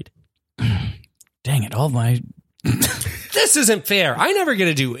married. Dang it! All my. This isn't fair. I never get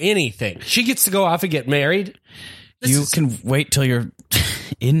to do anything. She gets to go off and get married. You can wait till you're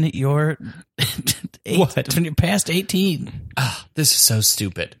in your What? When you're past 18. This is so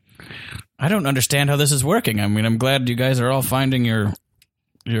stupid. I don't understand how this is working. I mean, I'm glad you guys are all finding your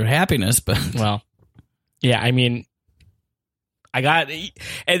happiness, but well, yeah. I mean,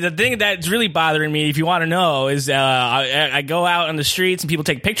 and the thing that's really bothering me, if you want to know, is I go out on the streets and people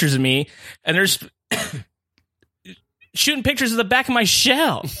take pictures of me, and there's shooting pictures of the back of my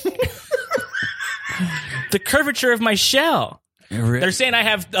shell, the curvature of my shell. They're saying I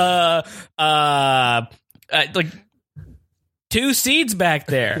have like 2 seeds back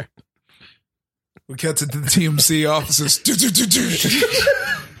there. We cut to the TMC offices.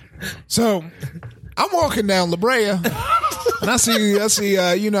 So I'm walking down La Brea, and I see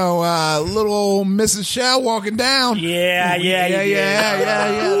little old Mrs. Shell walking down. Yeah.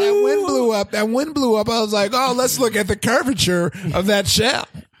 That wind blew up. I was like, oh, let's look at the curvature of that shell.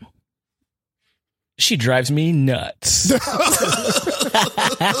 She drives me nuts.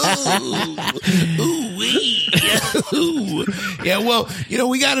 Yeah, well,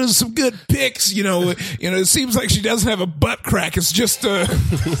 we got her some good pics. It seems like she doesn't have a butt crack. It's just a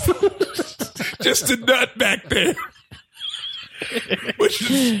nut back there. Which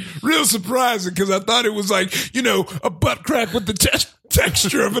is real surprising because I thought it was like, a butt crack with the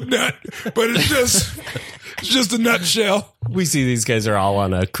texture of a nut, but it's just a nutshell. We see these guys are all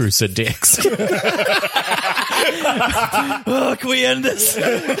on a cruise of dicks. Oh, can we end this?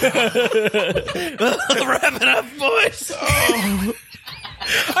 Wrap it up, boys. Oh.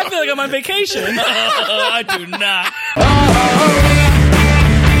 I feel like I'm on vacation. I do not.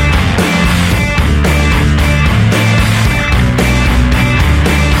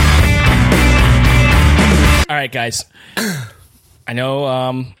 All right, guys. I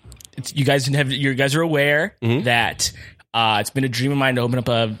know you guys are aware that it's been a dream of mine to open up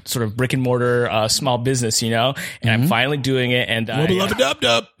a sort of brick and mortar small business, and I'm finally doing it. And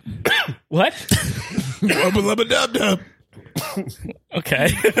Wubba-lubba-dub-dub. What? Wubba-lubba-dub-dub. Okay.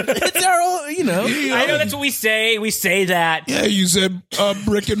 It's our own, I know that's what we say. We say that. Yeah, you said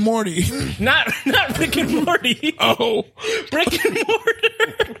Brick and Morty. Not Rick and Morty. Oh. Brick and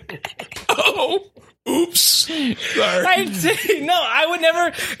mortar. Oh. Oops. Sorry. I'd say, no, I would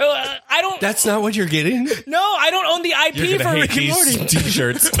never. I don't. That's not what you're getting? No, I don't own the IP for Rick and Morty.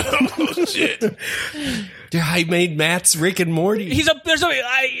 T-shirts. Oh, shit. Dude, I made Matt's Rick and Morty.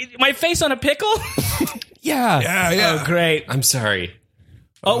 My face on a pickle? Yeah. Oh, great. I'm sorry.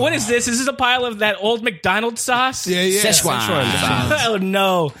 Oh, what is this? Is this a pile of that old McDonald's sauce? Yeah. Szechuan sauce. Oh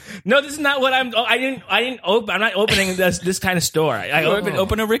no, this is not what I'm. I didn't open. I'm not opening this kind of store. I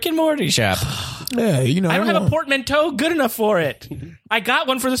Open a Rick and Morty shop. Yeah, I don't have a portmanteau good enough for it. I got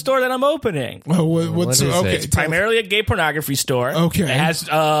one for the store that I'm opening. Well, what's What is okay? it? It's primarily a gay pornography store. Okay. It has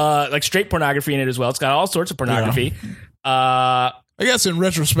like straight pornography in it as well. It's got all sorts of pornography. I guess in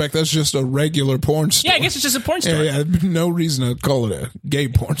retrospect, that's just a regular porn store. Yeah, I guess it's just a porn store. Yeah, no reason to call it a gay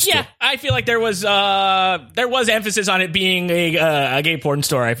porn store. Yeah, I feel like there was emphasis on it being a gay porn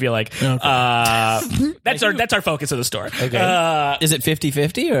store. I feel like that's our focus of the store. Okay. Is it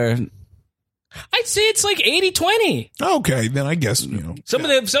 50-50 or? I'd say it's like 80-20. Okay, then I guess Some of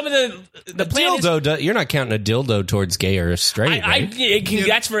the plan is, Dildo, you're not counting a dildo towards gay or straight, right?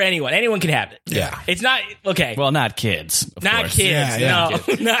 that's for anyone. Anyone can have it. Yeah. It's not okay. Well, not kids. Not course. kids. Yeah.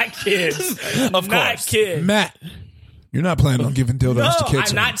 No, not kids. Of not kids. Matt, you're not planning on giving dildos No, to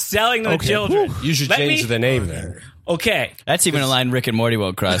kids. I'm not selling them to children. You should change the name there. Okay. That's even a line Rick and Morty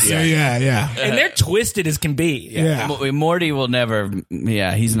won't cross. Yeah. And they're twisted as can be. Yeah. Morty will never.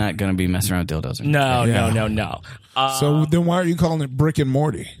 Yeah, he's not going to be messing around with dildos. No. So then why are you calling it Brick and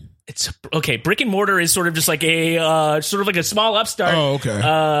Morty? It's okay. Brick and mortar is sort of just like a small upstart. Oh, okay.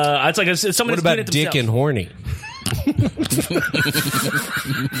 It's like someone. What about Dick and Horny?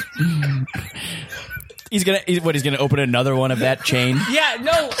 He's gonna open another one of that chain. Yeah,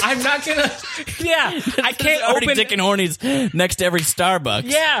 no, I'm not gonna. Yeah, I can't Already open. Dick and Horny's next to every Starbucks.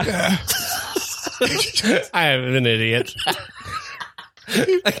 Yeah, I am an idiot.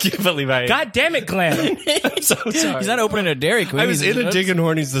 I can't believe I. God damn it, Glenn. I'm so sorry. He's not opening a Dairy Queen. I was He's in a Dick and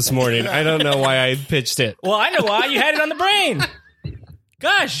Horny's this morning. I don't know why I pitched it. Well, I know why. You had it on the brain.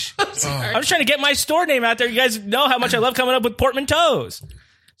 Gosh, I'm just trying to get my store name out there. You guys know how much I love coming up with portmanteaus.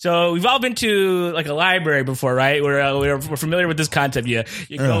 So we've all been to like a library before, right? We're familiar with this concept. You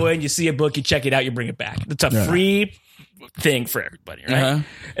go in, you see a book, you check it out, you bring it back. It's a free thing for everybody, right?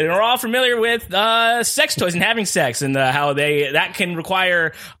 And we're all familiar with sex toys and having sex and how that can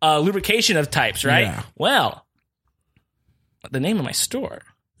require lubrication of types, right? Yeah. Well, the name of my store.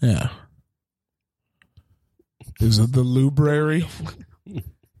 Yeah. Is it the Luberaries?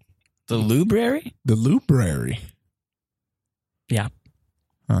 The Luberaries? The Luberaries. Yeah.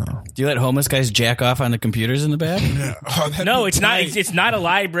 Oh. Do you let homeless guys jack off on the computers in the back? No, it's not. It's not a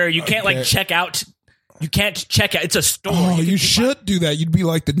library. You can't like check out. You can't check out. It's a store. Oh, you should do that. You'd be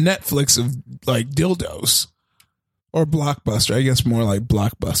like the Netflix of like dildos. Or Blockbuster. I guess more like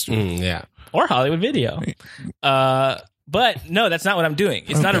Blockbuster. Yeah. Or Hollywood Video. But no, that's not what I'm doing.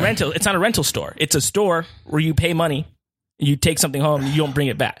 It's not a rental. It's not a rental store. It's a store where you pay money, you take something home, and you don't bring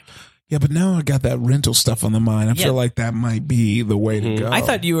it back. Yeah, but now I got that rental stuff on the mind. I feel like that might be the way to go. I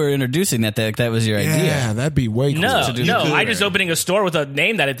thought you were introducing that was your idea. Yeah, that'd be way cool. No, to do. I'm just opening a store with a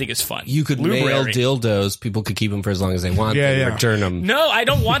name that I think is fun. You could mail Luberary. dildos. People could keep them for as long as they want. Yeah, They yeah. return them. No, I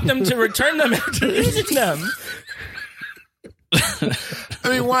don't want them to return them after using them. I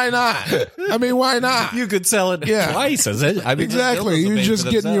mean, why not? You could sell it twice, is it? I mean, Exactly. dildos will You're pay just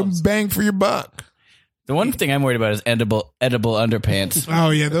for getting your themselves. bang for your buck. The one thing I'm worried about is edible underpants. Oh,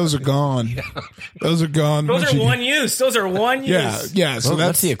 yeah, those are gone. Those are gone. Those Once are you- one use. Those are one use. Yeah. So Well, that's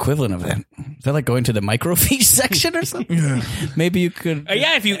what's the equivalent of that? Is that like going to the microfiche section or something? Yeah. Maybe you could.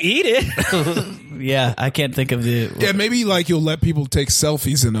 Yeah, if you eat it. Yeah, I can't think of the. Yeah, maybe like you'll let people take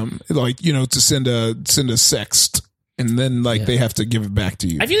selfies in them, like to send a sext, and then like they have to give it back to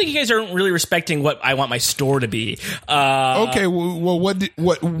you. I feel like you guys aren't really respecting what I want my store to be. Okay, well, what do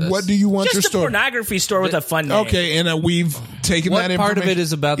you want your Just a store? pornography store with a fun name. Okay, and we've taken What that part of information- it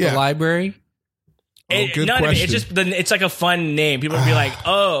is about Yeah. the library? good none of it. question. It's just it's like a fun name. People would be like,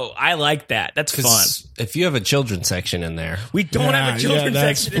 "Oh, I like that. That's fun." 'Cause if you have a children's section in there, We don't have a children's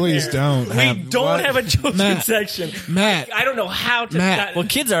that's- section. please in there. don't We have- don't what? have a children's Matt, section. Matt. I don't know how to. Matt. Well,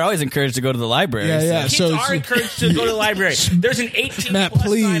 kids are always encouraged to go to the library. Yeah, yeah. Kids so are encouraged to go to the library. There's an 18 Matt, plus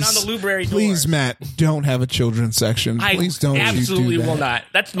please, sign on the Luberary door. please, Matt, don't have a children's section. I Please don't. absolutely you do that. will not.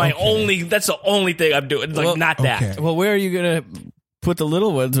 That's my only. That's the only thing I'm doing. It's like Well, not that. okay. Well, where are you gonna put the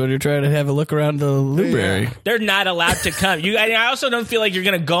little ones when you're trying to have a look around the library? They're not allowed to come. I also don't feel like you're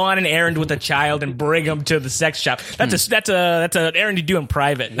going to go on an errand with a child and bring them to the sex shop. That's an errand you do in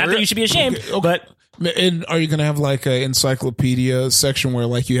private. Not that you should be ashamed, but And are you going to have like an encyclopedia section where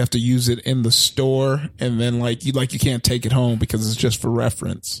like you have to use it in the store, and then like you can't take it home because it's just for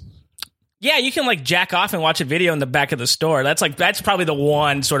reference? yeah, you can like jack off and watch a video in the back of the store. That's probably the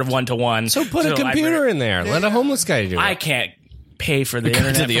one sort of one-to-one. so put a computer in there. Let a homeless guy do it. I can't pay for the Go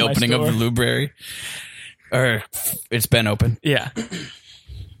internet to the for my opening of store. the library, or it's been open. Yeah.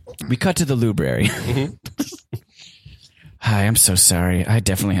 We cut to the library. Hi, I'm so sorry. I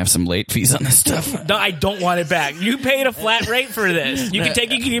definitely have some late fees on this stuff. No, I don't want it back. You paid a flat rate for this. You can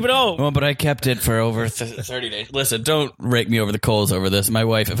take it, you can keep it home. Well, but I kept it for over 30 days. Listen, don't rake me over the coals over this. My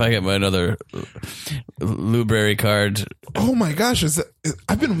wife, if I get my another library card, Oh my gosh!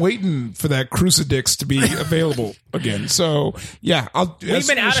 I've been waiting for that Crucifix to be available again. So yeah, We've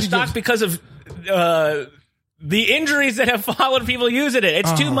been out of stock because of the injuries that have followed people using it.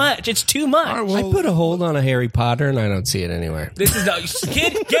 It's too much. It's too much. All right, well, I put a hold on a Harry Potter and I don't see it anywhere. This is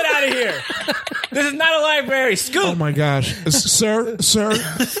kid. Get out of here. This is not a library. Scoop. oh my gosh,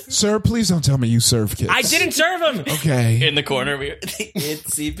 sir, please don't tell me you serve kids. I didn't serve them. Okay. In the corner, the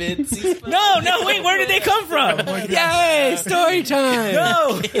itsy bitsy. No, wait. Where did they come from? Yay! Story time.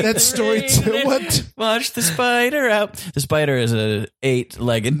 No. That story. What? Watch the spider out. The spider is a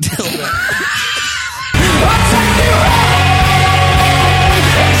 8-legged dildo.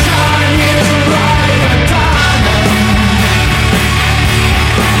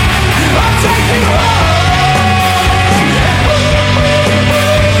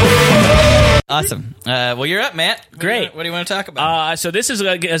 Awesome. Well, you're up, Matt. Great. What do you want to talk about? So this is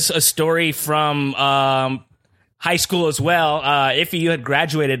a story from high school as well. If you had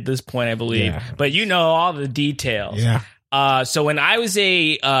graduated at this point, I believe, but you know all the details. Yeah. So when I was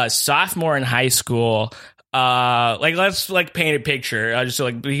a sophomore in high school, let's paint a picture, just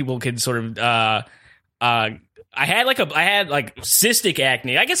so people could sort of I had cystic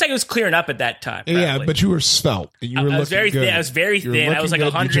acne. I guess I was clearing up at that time. Probably. Yeah, but you were svelte. You were I was very good. thin. I was very You were thin. I was like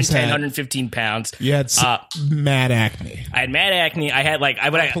looking good. 110, 115 pounds. You had mad acne. I had mad acne. I had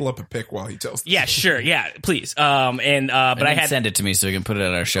I'll pull up a pic while he tells. Yeah, sure. Yeah, please. But I had send it to me so we can put it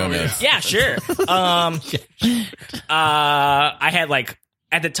on our show notes. Yeah, sure. I had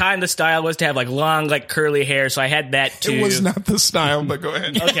at the time the style was to have long curly hair, so I had that too. It was not the style, but go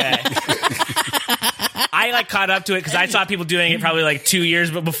ahead. Okay. I caught up to it because I saw people doing it probably 2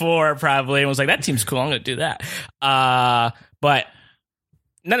 years before probably and was like, that seems cool. I'm going to do that. But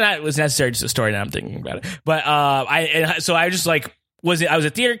none of that was necessary. Just a story now I'm thinking about it. But I was a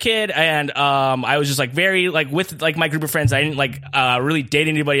theater kid and I was just very with my group of friends. I didn't really date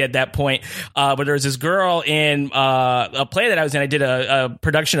anybody at that point. But there was this girl in a play that I was in. I did a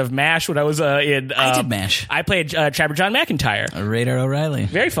production of MASH when I was in. I did MASH. I played Trapper John McIntyre. Radar O'Reilly.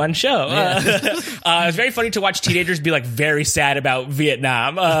 Very fun show. It was very funny to watch teenagers be very sad about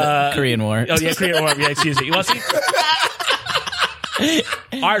Vietnam. Korean War. Oh yeah, Korean War. Yeah, excuse me. You want to see?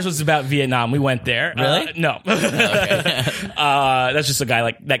 Ours was about Vietnam. We went there. Really? No. That's just a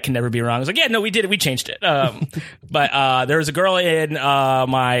guy that can never be wrong. I was like, yeah, no, we did it. We changed it. But there was a girl in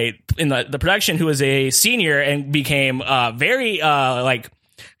the production who was a senior and became very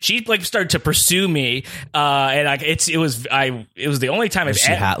she started to pursue me, and it was the only time Was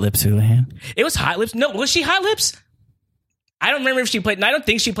she Hot Lips Houlihan? It was Hot Lips. No, was she Hot Lips? I don't remember if she played. I don't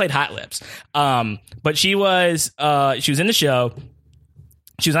think she played Hot Lips. But she was in the show.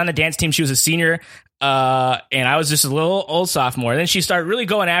 She was on the dance team. She was a senior, and I was just a little old sophomore. And then she started really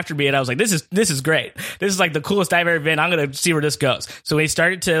going after me, and I was like, "This is great. This is the coolest I've ever been. I'm gonna see where this goes." So we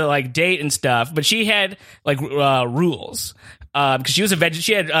started to date and stuff. But she had rules because she was a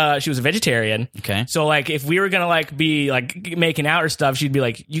vegetarian. Okay. So if we were gonna be making out or stuff, she'd be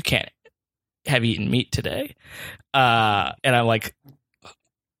like, "You can't have eaten meat today," and I'm like,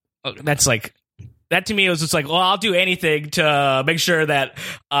 "That's That to me was just well, I'll do anything to make sure that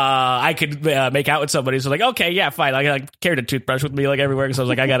I could make out with somebody. So okay, yeah, fine. I carried a toothbrush with me everywhere because I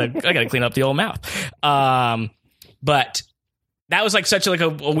was I gotta clean up the old mouth. But that was such a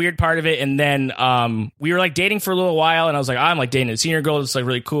weird part of it. And then we were dating for a little while, and I was I'm dating a senior girl. It's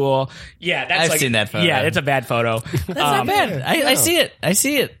really cool. Yeah, that's I've seen that photo. Yeah, it's a bad photo. That's not bad. I see it. I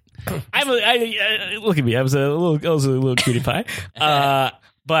see it. Look at me. I was a little cutie pie.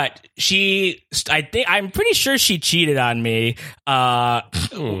 But I'm pretty sure she cheated on me.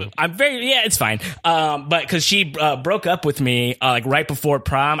 It's fine. But because she broke up with me right before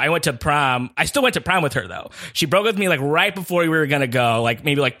prom. I went to prom. I still went to prom with her though. She broke up with me right before we were gonna go,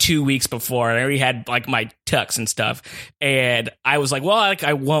 maybe 2 weeks before. And I already had my tux and stuff. And I was well,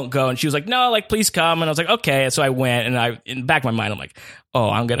 I won't go. And she was no, please come. And I was okay. So I went, and in the back of my mind, I'm oh,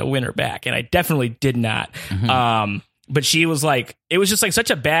 I'm gonna win her back. And I definitely did not. Mm-hmm. But she was it was just such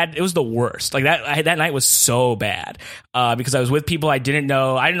a bad, it was the worst. That night was so bad because I was with people I didn't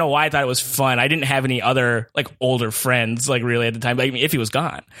know. I didn't know why I thought it was fun. I didn't have any other older friends really at the time. If he was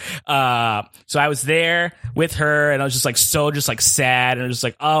gone. So I was there with her, and I was just sad, and I was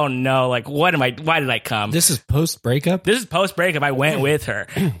just oh no, why did I come? This is post breakup? This is post breakup. I went with her.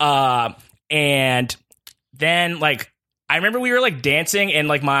 And then I remember we were dancing, and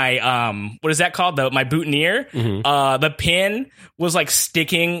my what is that called? My boutonniere. Mm-hmm. The pin was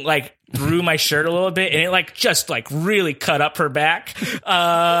sticking through my shirt a little bit, and it like just like really cut up her back.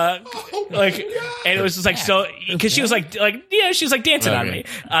 And it was just like so because she was like she was like dancing on me,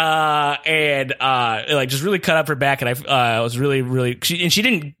 and it like just really cut up her back, and I was really we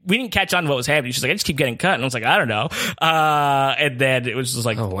didn't catch on to what was happening. She's like, I just keep getting cut, and I was like, I don't know, and then it was just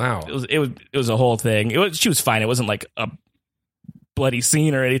like, oh wow, it was a whole thing. She was fine. It wasn't like a bloody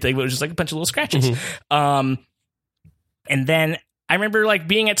scene or anything, but it was just like a bunch of little scratches. And then I remember like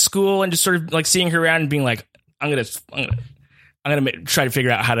being at school and just sort of like seeing her around and being like, I'm gonna try to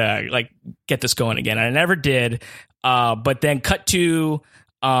figure out how to like get this going again. And I never did. But then cut to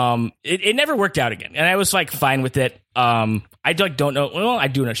it never worked out again, and I was like fine with it. I like don't know. Well, I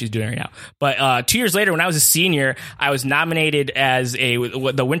do know what she's doing right now. But 2 years later, when I was a senior, I was nominated as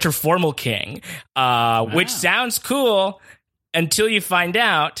the Winter Formal King, which sounds cool until you find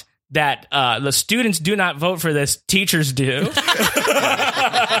out that the students do not vote for this, teachers do. Did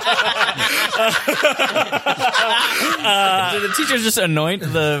the teachers just anoint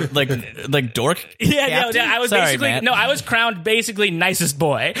the like dork? Yeah, captain? I was Sorry, basically Matt. I was crowned basically nicest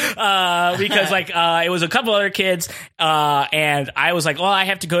boy because like it was a couple other kids and I was like, well, I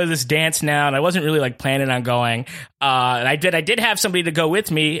have to go to this dance now, and I wasn't really like planning on going. And I did have somebody to go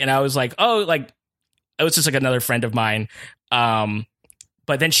with me, and I was like, oh, like it was just like another friend of mine.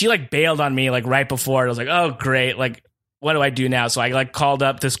 But then she like bailed on me like right before. I was like, oh great, like what do I do now? So I like called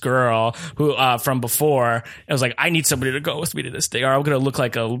up this girl who from before. I was like, I need somebody to go with me to this thing, or I'm gonna look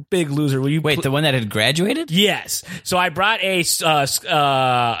like a big loser. Will you Wait, the one that had graduated? Yes. So I brought a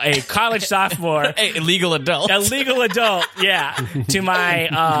college sophomore, A legal adult. yeah, to my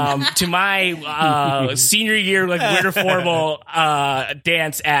senior year like winter formal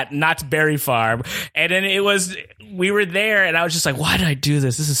dance at Knott's Berry Farm, and then we were there, and I was just like, why did I do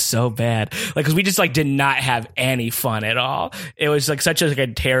this? This is so bad. Like, because we just like did not have any fun at all. It was like such a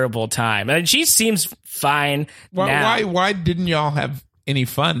terrible time. And she seems fine now. Why didn't y'all have any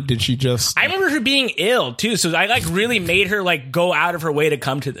fun? Did she just? I remember her being ill too, so I like really made her like go out of her way to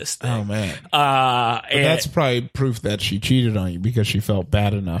come to this thing. Oh man, that's probably proof that she cheated on you because she felt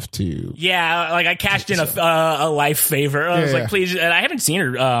bad enough to. Yeah, like I cashed in a life favor. I was like, please. And I haven't seen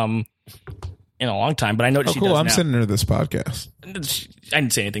her in a long time, but I know what she does I'm now. sending her this podcast. I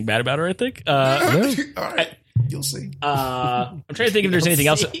didn't say anything bad about her, I think. Really? All right. You'll see. I'm trying to think if there's anything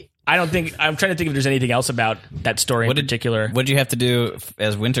else. I'm trying to think if there's anything else about that story in particular. What did you have to do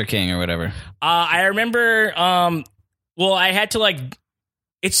as Winter King or whatever? I remember, well, I had to like,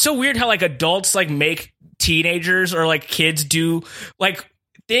 it's so weird how like adults like make teenagers or like kids do like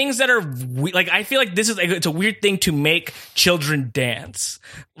things that are like, I feel like this is like, it's a weird thing to make children dance,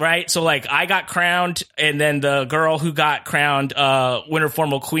 right? So like I got crowned, and then the girl who got crowned Winter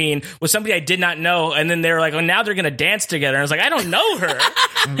Formal Queen was somebody I did not know, and then they were like, oh, now they're gonna dance together. And I was like, I don't know her.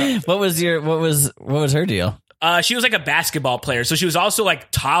 What was her deal? She was like a basketball player, so she was also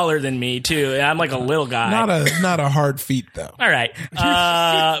like taller than me too, and I'm like a little guy. Not a hard feat though. All right.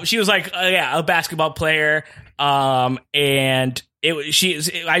 She was like a basketball player, and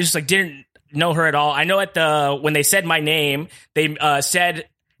I just like didn't know her at all. I know when they said my name, they said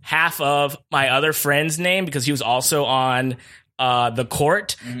half of my other friend's name because he was also on the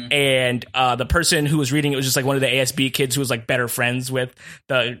court, and the person who was reading it was just like one of the ASB kids who was like better friends with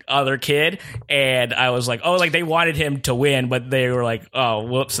the other kid, and I was like, oh, like they wanted him to win, but they were like, oh,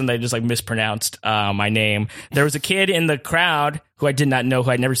 whoops, and they just like mispronounced my name. There was a kid in the crowd who I did not know, who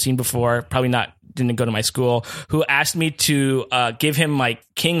I'd never seen before, didn't go to my school, who asked me to give him my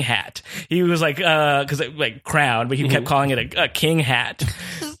king hat. He was like, because like crown, but he kept calling it a king hat.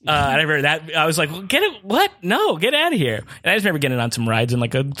 And I remember that I was like, well, get it? What? No, get out of here. And I just remember getting on some rides in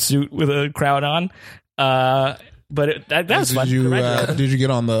like a suit with a crown on. But that was fun. Did you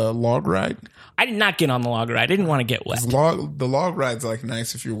get on the log ride? I did not get on the log ride. I didn't want to get wet. The log ride's like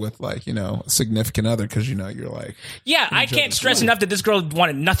nice if you're with like, a significant other, because you're like. Yeah, I can't stress enough that this girl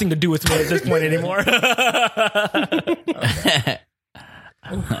wanted nothing to do with me at this point anymore.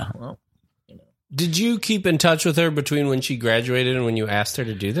 Well, Did you keep in touch with her between when she graduated and when you asked her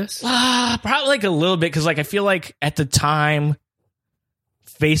to do this? Probably like a little bit, because like I feel like at the time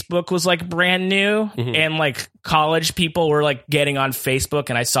Facebook was like brand new, and like college people were like getting on Facebook,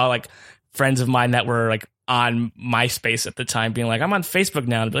 and I saw like friends of mine that were like on MySpace at the time being like, I'm on Facebook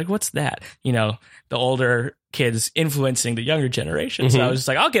now, and I'd be like, what's that? The older kids influencing the younger generation. So I was just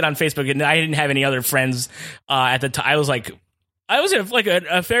like, I'll get on Facebook, and I didn't have any other friends at the time. I was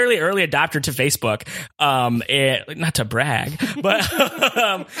a fairly early adopter to Facebook, and not to brag, but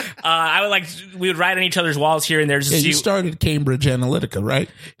we would write on each other's walls here and there. You started Cambridge Analytica, right?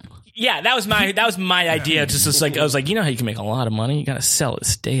 Yeah, that was my idea. Just like I was like, you know how you can make a lot of money? You got to sell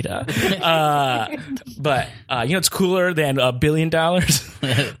this data. But you know, it's cooler than $1 billion.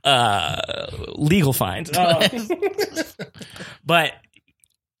 Legal fines. But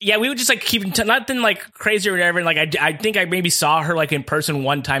yeah, we would just like keep nothing like crazy or whatever. And like I think I maybe saw her like in person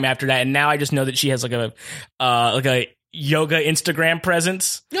one time after that, and now I just know that she has like a yoga Instagram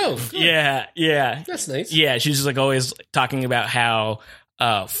presence. No, yeah, that's nice. yeah. She's just like always talking about how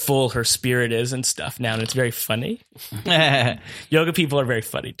full her spirit is and stuff now, and it's very funny. Yoga people are very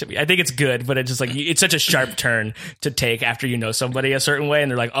funny to me. I think it's good, but it's just like it's such a sharp turn to take after you know somebody a certain way,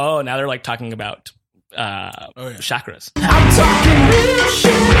 and they're like, oh, now they're like talking about chakras. I'm talking real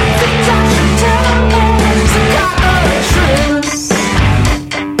shit.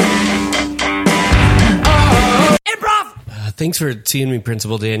 Improv. Thanks for seeing me,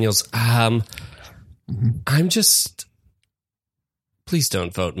 Principal Daniels. I'm just... Please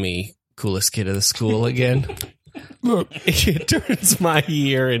don't vote me coolest kid of the school again. Look, It turns my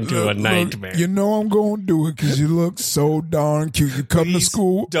year into a nightmare. You know I'm going to do it because you look so darn cute. You come to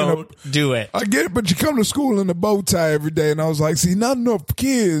school. Don't do it. I get it, but you come to school in a bow tie every day, and I was like, see, not enough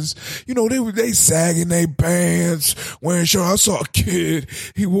kids, you know, they sagging their pants, wearing shirt. I saw a kid,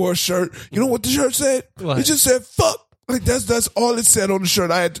 he wore a shirt. You know what the shirt said? What? It just said, fuck. Like that's all it said on the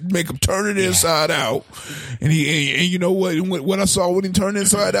shirt. I had to make him turn it inside out, and you know what I saw when he turned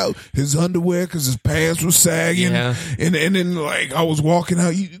inside out, his underwear because his pants were sagging, Yeah. and then like I was walking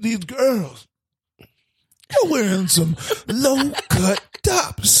out, these girls, they're wearing some low cut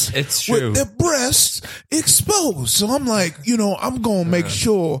tops. It's true. With their breasts exposed. So I'm like, you know, I'm going to make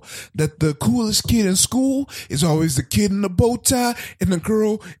sure that the coolest kid in school is always the kid in the bow tie and the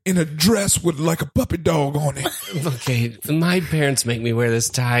girl in a dress with like a puppy dog on it. Okay, my parents make me wear this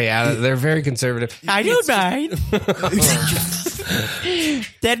tie out. They're very conservative. I don't mind.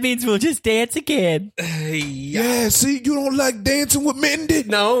 That means we'll just dance again. Yeah, see, you don't like dancing with Mindy?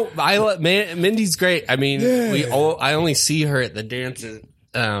 No, Mindy's great. I mean, Yeah. I only see her at the dances.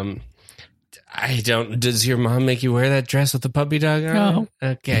 I don't. Does your mom make you wear that dress with the puppy dog on? No.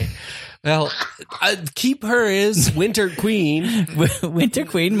 Okay. Well, keep her as Winter Queen. Winter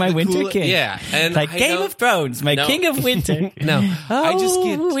Queen, my Winter King. Yeah, and Like I Game don't- of Thrones, my No. King of Winter. No, I just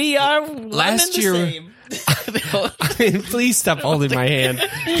get. We are Last year- Please stop holding my hand.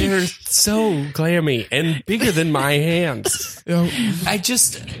 They're so glammy and bigger than my hands.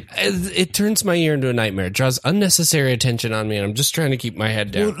 It turns my year into a nightmare. It draws unnecessary attention on me, and I'm just trying to keep my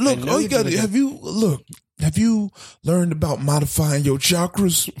head down. Well, look, all you got to have you learned about modifying your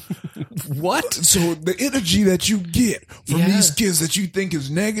chakras? What? So the energy that you get from Yeah. these kids that you think is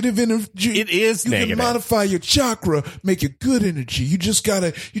negative energy, It is you negative. can modify your chakra, make it good energy. You just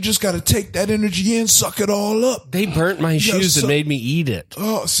gotta take that energy in, suck it all up. They burnt my shoes and made me eat it.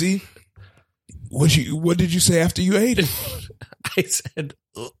 Oh, see, what did you say after you ate it? I said,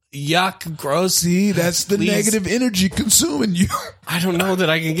 yuck, gross. See, that's the Please. negative energy consuming you. I don't know that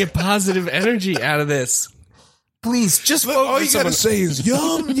I can get positive energy out of this. Please, just Look, vote all for you gotta someone. say is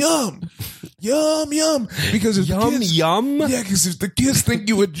yum yum, yum yum. Because if the Yum, kids, yum? yeah, because if the kids think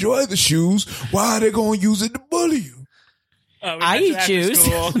you enjoy the shoes, why are they gonna use it to bully you? I eat shoes.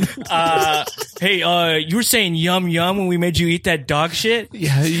 Hey, you were saying yum yum when we made you eat that dog shit?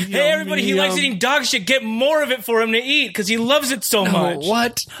 Yeah, Hey, everybody, he likes eating dog shit. Get more of it for him to eat because he loves it so much.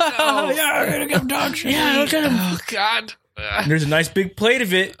 What? Yeah, I'm gonna give dog shit. Yeah, look at him. Oh, God. There's a nice big plate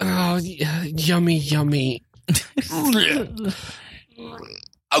of it. Oh, yummy, yummy.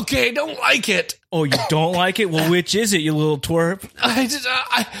 Okay, I don't like it. Oh, you don't like it? Well, which is it, you little twerp?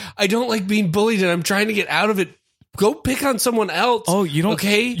 I don't like being bullied, and I'm trying to get out of it. Go pick on someone else. Oh, you don't?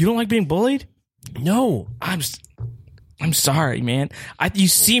 Okay? You don't like being bullied? No. I'm sorry, man. You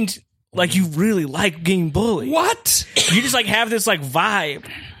seemed like you really like being bullied. What? You just like have this like vibe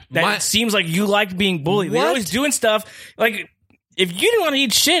that seems like you like being bullied. They're What? always doing stuff like if you didn't want to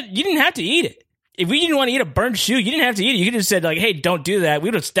eat shit, you didn't have to eat it. If we didn't want to eat a burnt shoe, you didn't have to eat it. You could have said like, "Hey, don't do that." We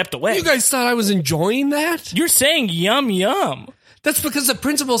would have stepped away. You guys thought I was enjoying that? You're saying yum yum. That's because the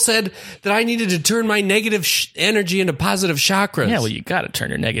principal said that I needed to turn my negative energy into positive chakras. Yeah, well, you got to turn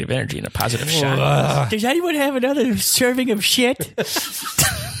your negative energy into positive shot. Does anyone have another serving of shit?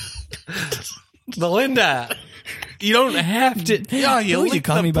 Belinda, you don't have to. Oh, you Ooh, you licked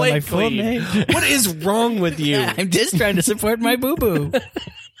call the me by my plate full clean. name. What is wrong with you? I'm just trying to support my boo boo.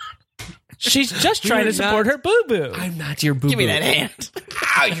 She's just trying to support her boo boo. I'm not your boo-boo. Give me that hand.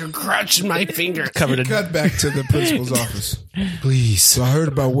 Ow, you're crushing my finger. Covered in Cut back to the principal's office. Please. So I heard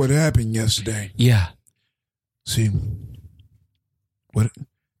about what happened yesterday. Yeah. See, what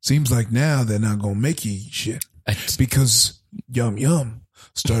seems like now they're not gonna make you eat shit because Yum Yum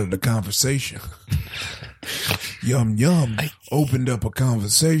started a conversation. Yum Yum opened up a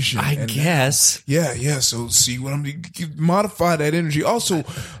conversation. I guess. Yeah. So see what modify that energy. Also,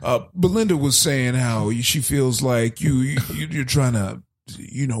 Belinda was saying how she feels like you're trying to,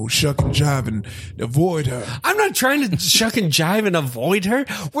 shuck and jive and avoid her. I'm not trying to shuck and jive and avoid her.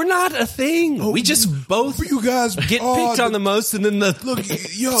 We're not a thing. We just both you guys get picked on the most, and then look,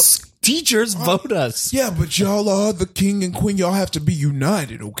 y'all teachers vote us. Yeah, but y'all are the king and queen. Y'all have to be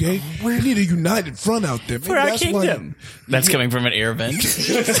united, okay? We need a united front out there. For our kingdom. That's coming from an air vent.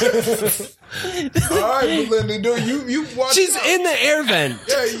 All right, Belinda, you watch. She's in the air vent.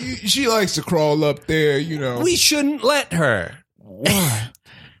 Yeah, she likes to crawl up there. We shouldn't let her. Why?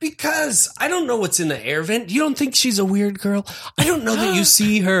 Because I don't know what's in the air vent. You don't think she's a weird girl? I don't know that you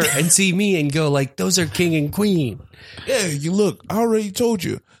see her and see me and go like, those are king and queen. Yeah, you look. I already told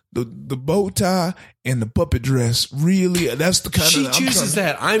you. The bow tie and the puppet dress, really, that's the kind she of... She chooses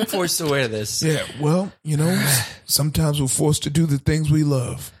that. I'm forced to wear this. Yeah, well, sometimes we're forced to do the things we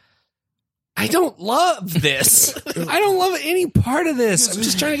love. I don't love this. I don't love any part of this. I'm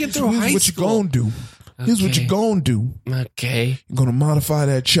just trying to get through high Here's school. What you gonna do. Here's what you're gonna do. Okay. You're gonna modify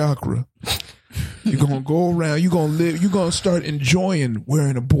that chakra. You're gonna go around. You're gonna live. You're gonna start enjoying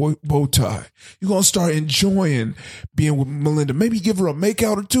wearing a bow tie. You're gonna start enjoying being with Melinda. Maybe give her a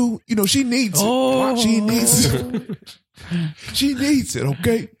makeout or two. She needs it. She needs it. She needs it.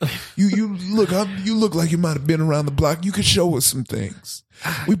 Okay. You look like you might have been around the block. You could show us some things.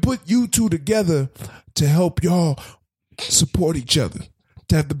 We put you two together to help y'all support each other,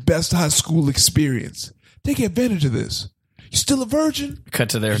 to have the best high school experience. Take advantage of this. You still a virgin? Cut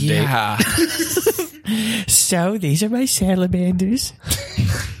to their date. Yeah. So these are my salamanders.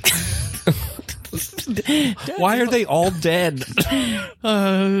 Why are they all dead?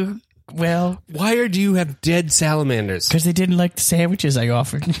 Well, why do you have dead salamanders? Because they didn't like the sandwiches I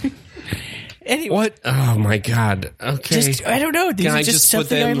offered. Anyway. What? Oh my God. Okay. I don't know. These Can are I just just put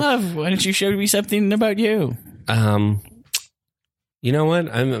something I them- love. Why don't you show me something about you? You know what?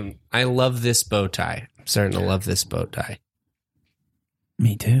 I love this bow tie. I'm starting to love this bow tie.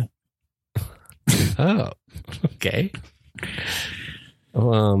 Me too. Oh, okay.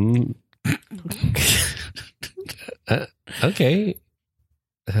 Okay.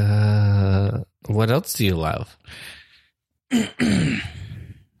 What else do you love?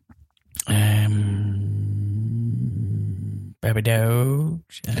 Puppy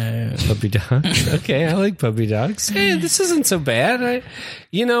dogs. Puppy dogs. Okay, I like puppy dogs. Hey, this isn't so bad.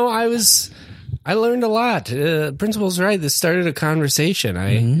 I learned a lot. Principal's right. This started a conversation.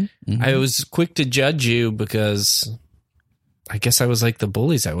 I was quick to judge you because I guess I was like the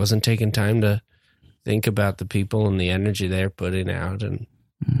bullies. I wasn't taking time to think about the people and the energy they're putting out. And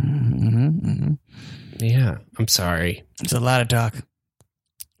yeah, I'm sorry. It's a lot of talk.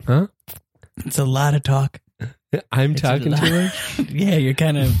 Huh? It's a lot of talk. I'm talking to her? Yeah, you're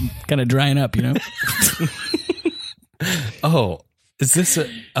kind of drying up, Oh, is this a...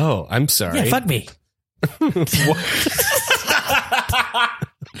 Oh, I'm sorry. Yeah, fuck me.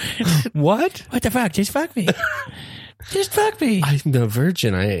 What? What the fuck? Just fuck me. Just fuck me. I'm the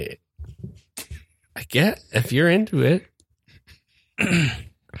virgin. I get if you're into it.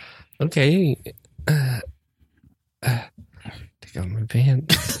 Okay. Take off my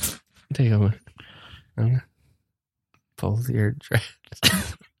pants. Take off my... I'm gonna pull your dress.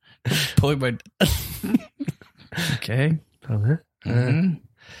 Pull my... Okay. Pull it.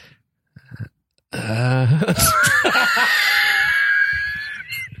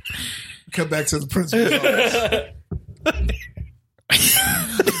 Come back to the principal's office.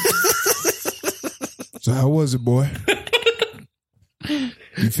 So how was it, boy?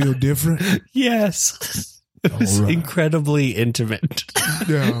 You feel different? Yes. It was incredibly intimate.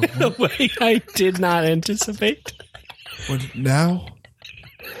 Yeah. In a way I did not anticipate. But now,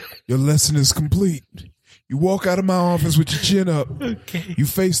 your lesson is complete. You walk out of my office with your chin up. Okay. You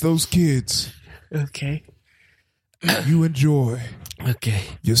face those kids. Okay. You enjoy Okay.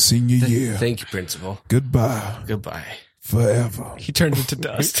 your senior year. Thank you, Principal. Goodbye. Goodbye. Forever. He turned into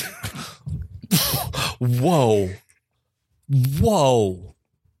dust. Whoa.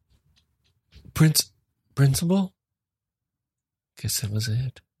 Principal? Guess that was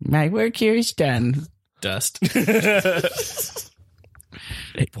it. My work here is done. Dust.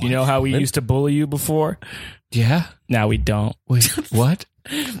 You know how we used to bully you before? Yeah? Now we don't. Wait, what?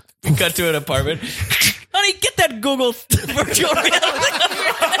 Cut to an apartment. Honey, get that Google virtual reality.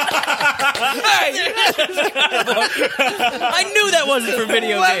 I knew that wasn't for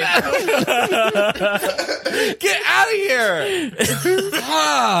video games. Get out of here!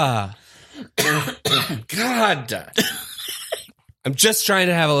 God. I'm just trying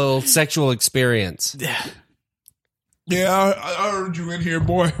to have a little sexual experience. Yeah, I heard you in here,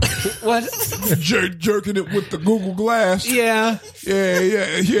 boy. What? Jerking it with the Google Glass. Yeah.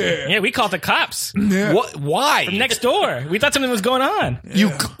 Yeah. Yeah, we called the cops Yeah. What? Why? from next door. We thought something was going on.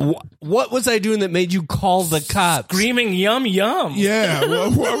 What was I doing that made you call the cops? Screaming yum yum. Yeah.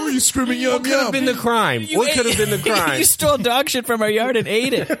 Well, why were you screaming yum What could have yum? been the crime? What could have been the crime? You stole dog shit from our yard and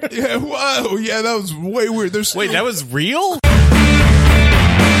ate it. Yeah. Wow. Yeah, that was way weird. There's Wait, that was real?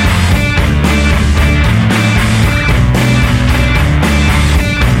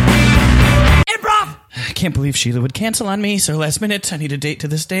 I can't believe Sheila would cancel on me so last minute. I need a date to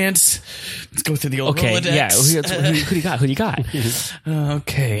this dance. Let's go through the old Okay, Rolodex. yeah. Who you got? Who you got?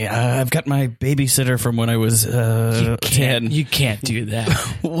 Okay, I've got my babysitter from when I was 10. You can't do that.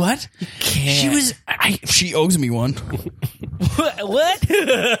 What? Can't. She was. She owes me one. What?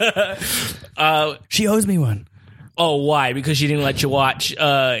 She owes me one. Oh, why? Because she didn't let you watch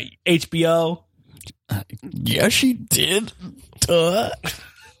HBO? Yeah, she did.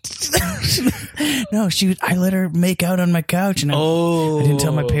 No, I let her make out on my couch, and I didn't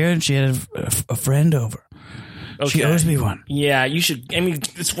tell my parents she had a friend over. She owes me one. Yeah, you should. I mean,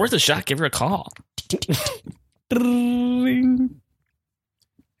 it's worth a shot. Give her a call.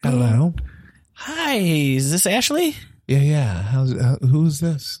 Hello. Hi, is this Ashley? Yeah. Who's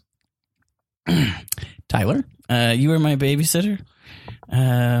this? Tyler? You were my babysitter?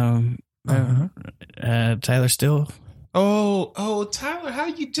 Tyler Still? Oh, Tyler, how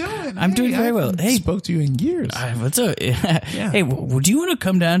you doing? I'm doing very well. Hey, spoke to you in years. what's up? Hey, would you want to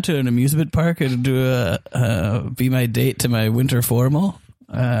come down to an amusement park and do be my date to my winter formal?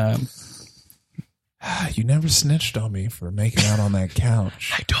 You never snitched on me for making out on that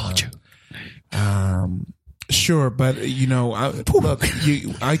couch. I told you. Sure, but look,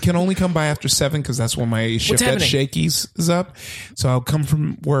 I can only come by after 7 because that's when my shift at happening? Shakey's is up. So I'll come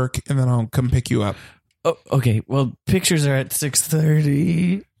from work and then I'll come pick you up. Oh, okay. Well, pictures are at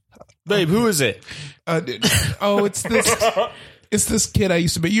 6:30. Babe, who is it? It's this. It's this kid I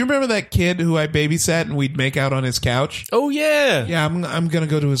used to be. You remember that kid who I babysat and we'd make out on his couch? Oh, yeah. Yeah, I'm gonna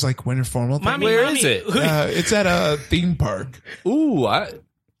go to his winter formal thing. Mommy, Where is it? It's at a theme park. Ooh, I'd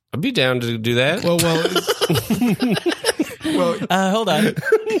be down to do that. Well, Hold on.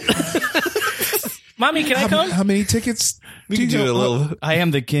 Mommy, can I come? how many tickets? we can do a little I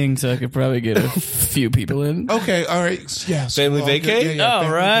am the king, so I could probably get a few people in. Okay, all right. Yeah, so Family we're all good. vacay? Yeah, All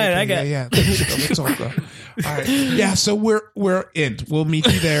family right, vacay. I got- Yeah. Let's all go. All right. Yeah, so we're in. We'll meet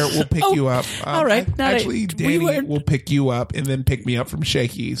you there. We'll pick you up. all right. Actually, Danny will pick you up and then pick me up from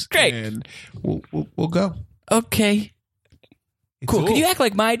Shakey's. Great. And we'll go. Okay. Cool. Can you act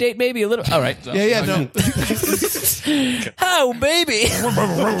like my date, maybe a little? All right. Yeah. No. Oh, baby.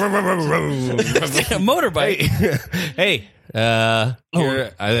 Motorbike. Hey,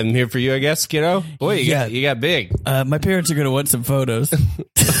 here, I'm here for you, I guess, kiddo. Boy, you got big. My parents are going to want some photos.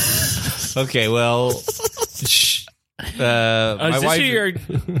 Okay, well, my Is wife.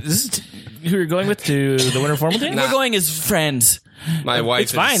 this who you're going with to the winter formal day? We're going as friends. My wife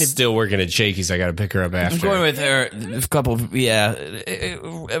It's fine. is still working at Shakey's. I got to pick her up after. I'm going with her. A couple. Yeah.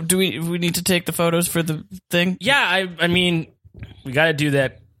 Do we need to take the photos for the thing? Yeah, I mean, we got to do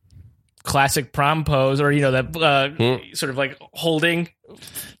that classic prom pose, or that sort of like holding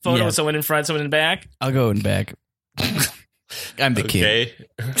photo Yeah. with someone in front, someone in back. I'll go in back. I'm the kid.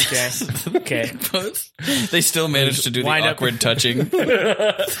 Okay. Okay. They still managed to do the Wind up. awkward touching.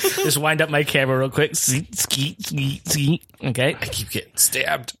 Just wind up my camera real quick. Skeet. Okay. I keep getting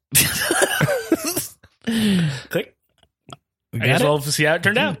stabbed. Click. I got guess it? we'll see how it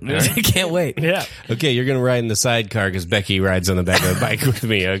turned out. I can't wait. Yeah. Okay, you're going to ride in the sidecar because Becky rides on the back of the bike with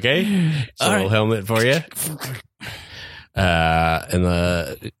me, okay? So a little helmet for you.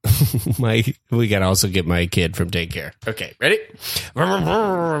 And we got to also get my kid from daycare. Okay, ready?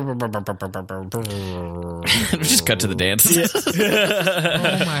 Just cut to the dance.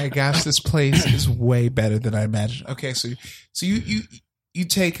 Oh my gosh, this place is way better than I imagined. Okay, so you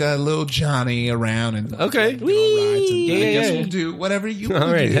take little Johnny around and Okay. get on rides and I guess Yeah. we'll do whatever you All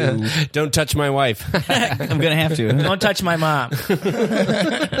want right. to do. Don't touch my wife. I'm going to have to. Don't touch my mom.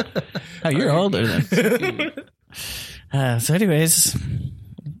 Oh, you're older than. So anyways,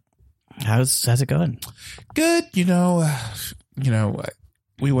 how's it going? Good,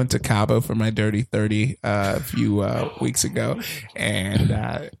 we went to Cabo for my Dirty 30 a few weeks ago,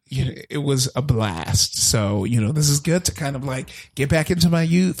 and it was a blast. So this is good to kind of get back into my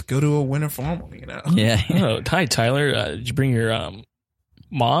youth, go to a winter formal. Yeah. Oh, hi, Tyler. Did you bring your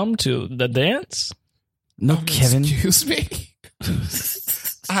mom to the dance? No, Kevin. Excuse me.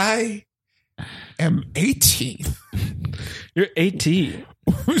 I am 18. You're 18.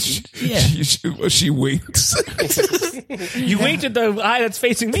 She winks. You winked at the eye that's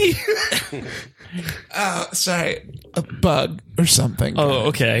facing me. Sorry, a bug or something. Oh,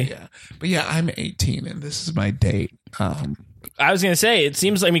 okay. Yeah, but yeah, I'm 18 and this is my date. I was gonna say, it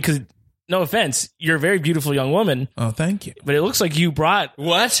seems like, because no offense, you're a very beautiful young woman, Oh, thank you. but it looks like you brought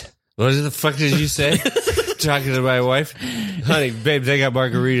What the fuck did you say? Talking to my wife? Honey, babe, they got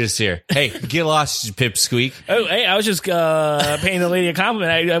margaritas here. Hey, get lost, you pipsqueak. Oh, hey, I was just paying the lady a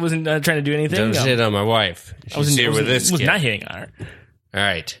compliment. I wasn't trying to do anything. Don't No. hit on my wife. She's here with this was kid. not hitting on her. All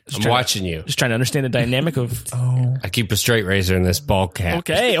right, I'm trying watching you. Just trying to understand the dynamic of. I keep a straight razor in this ball cap.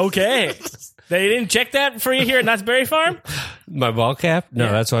 Okay. They didn't check that for you here at Knott's Berry Farm? My ball cap? No,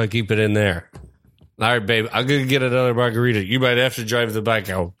 Yeah. that's why I keep it in there. All right, babe, I'm going to get another margarita. You might have to drive the bike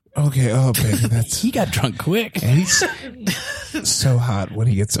home. Okay, oh baby, that's He got drunk quick. he's so hot when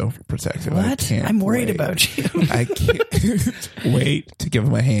he gets overprotective. I What? can't I'm worried wait. about you. I can't wait to give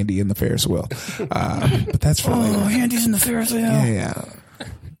him a handy in the Ferris wheel. But that's for later. Handy's in the Ferris wheel. Yeah.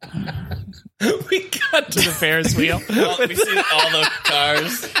 We got to the Ferris wheel. We see all the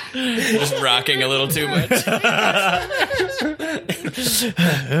cars just rocking a little too much.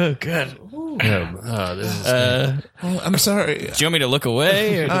 Oh, good. This is Oh, I'm sorry. Do you want me to look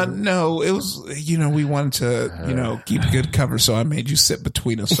away? Or No, it was, we wanted to, keep good cover, so I made you sit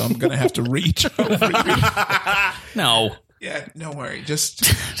between us, so I'm going to have to reach over you. no. Yeah, don't worry. You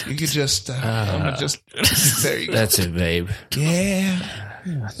could just, there you go. that's it, babe. Yeah.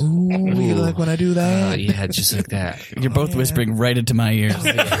 Ooh, you like when I do that? Yeah, just like that. You're both whispering right into my ears.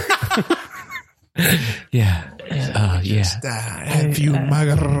 Yeah. Yeah. Have you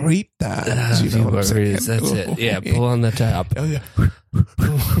margaritas? You know what I'm saying? That's it. Yeah, pull on the top. Oh, yeah.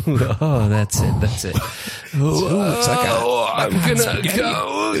 Oh, that's it. Ooh, it's like I'm gonna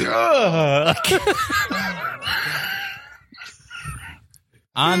go.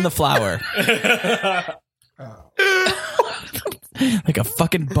 On the flower. Like a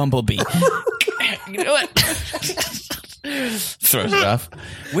fucking bumblebee. You know what? Throws it off.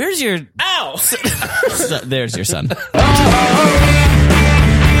 Where's your... Ow! There's your son.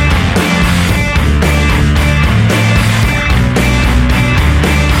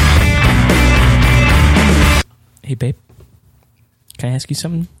 Hey, babe. Can I ask you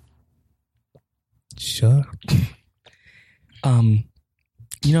something? Sure.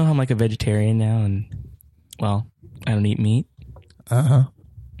 You know how I'm like a vegetarian now, and well, I don't eat meat. But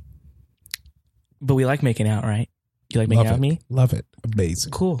we like making out, right? You like making out with me? Love it.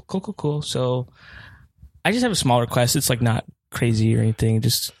 Amazing. Cool. So I just have a small request. It's like not crazy or anything.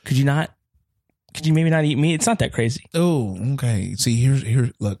 Just could you maybe not eat meat? It's not that crazy. Oh, okay. See,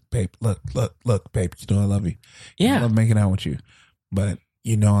 here. Look, babe. Look, babe. You know I love you. Yeah. I love making out with you. But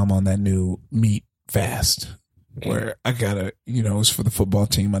I'm on that new meat fast where I gotta, it's for the football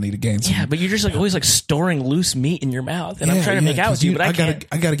team. I need to gain some. Yeah, but you're just like always like storing loose meat in your mouth, and I'm trying to make out with you, but I can't.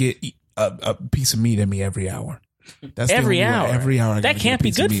 I gotta get a piece of meat in me every hour. That's the Every only way. hour? Every hour. I That gotta can't get a be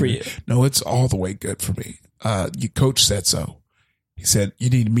piece of good meat for in you. me. No, it's all the way good for me. Your coach said so. He said you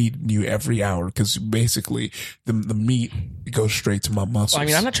need meat in you every hour because basically the meat goes straight to my muscles. Well, I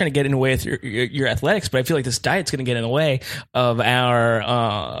mean, I'm not trying to get in the way with your athletics, but I feel like this diet's going to get in the way of our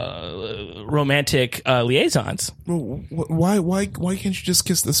romantic liaisons. Well, why can't you just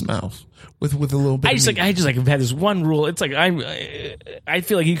kiss this mouth with a little bit? I just have had this one rule. It's like I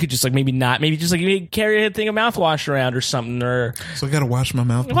feel like you could just like maybe just like carry a thing of mouthwash around or something, or So I gotta wash my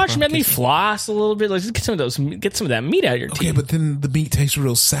mouth. watch before I me kiss it? floss a little bit. Like just get some of that meat out of your teeth. Okay, but then the meat tastes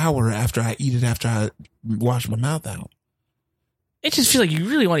real sour after I eat it. After I wash my mouth out. It just feels like you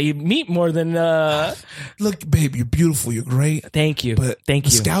really want to eat meat more than. Look, babe, you're beautiful. You're great. Thank you. But Thank the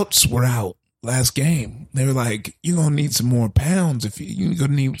you. scouts were out last game. They were like, "You're gonna need some more pounds. If you're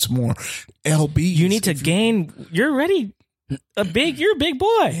gonna need some more lbs. You need to gain. You're already you're a big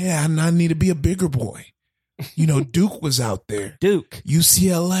boy. Yeah, and I need to be a bigger boy. Duke was out there. Duke.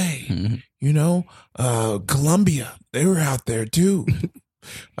 UCLA. Columbia. They were out there too.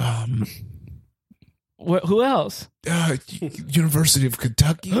 Who else? University of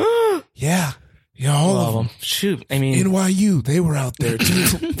Kentucky. Yeah, all of them. Shoot. I mean, NYU. They were out there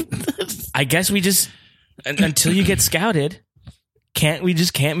too. I guess we just until you get scouted, can't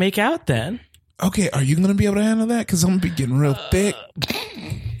make out then? Okay, are you going to be able to handle that? Because I'm going to be getting real thick.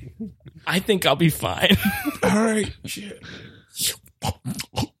 I think I'll be fine. All right.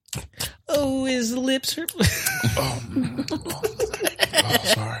 Oh, his lips hurt. Oh,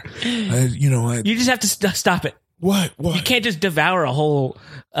 sorry. You just have to stop it. What? You can't just devour a whole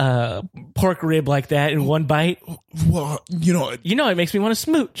pork rib like that in one bite. Well, You know, it makes me want to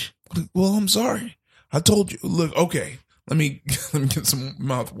smooch. Well, I'm sorry. I told you. Look, okay. Let me get some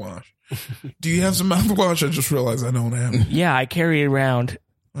mouthwash. Do you have some mouthwash? I just realized I don't have it. Yeah, I carry around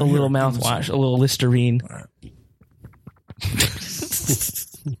a little mouthwash, a little Listerine. All right.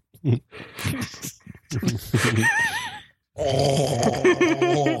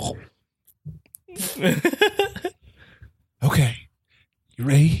 Okay. You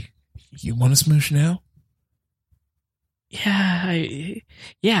ready? You want to smoosh now?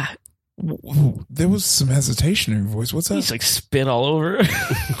 Yeah. Ooh, there was some hesitation in your voice. What's up? He's like spit all over.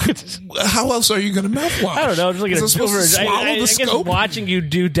 How else are you going to mouthwash? I don't know. Just like Is it supposed to swallow I the guess scope? watching you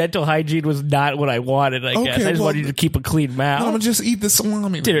do dental hygiene was not what I wanted. I guess I just wanted you to keep a clean mouth. No, I'm gonna just eat the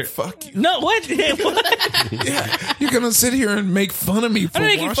salami. Dude. Fuck you. No, what? What? Yeah, you're gonna sit here and make fun of me for I'm not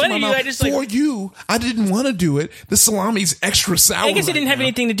making washing fun my of you. mouth. I just, like- for you. I didn't want to do it. The salami's extra sour. I guess it didn't have now.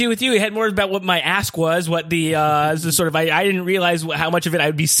 anything to do with you. It had more about what my ask was. What the sort of I didn't realize how much of it I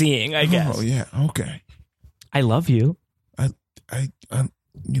would be seeing. I guess. Oh yeah. Okay. I love you. I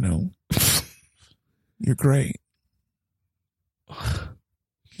you know, you're great.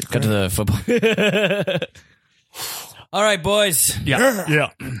 Got to the football. All right, boys.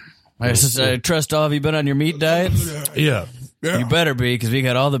 Yeah. I trust all of you been on your meat diets. Yeah. You better be, because we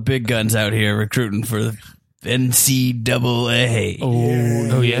got all the big guns out here recruiting for the NCAA.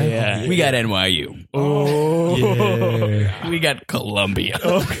 Oh yeah. We got NYU. We got Columbia.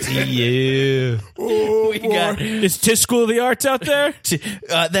 Yeah. We got Is Tisch School of the Arts out there?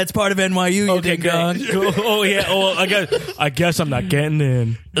 that's part of NYU. You Okay, ding dong. great. Oh yeah. Oh, I guess I'm not getting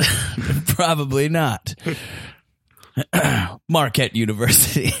in. Probably not. Marquette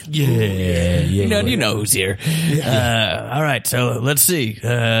University. Yeah. You know who's here. All right, so let's see.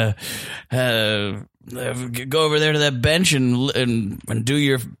 Go over there to that bench and do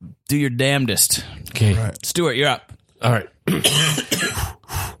your damnedest. Okay. Right. Stuart, you're up. All right.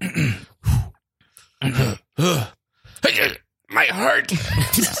 My heart.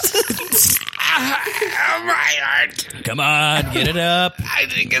 My heart. Come on, get it up. I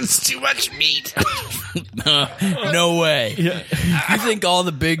think it's too much meat. No way. You think all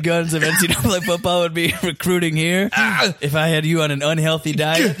the big guns of NCAA football would be recruiting here if I had you on an unhealthy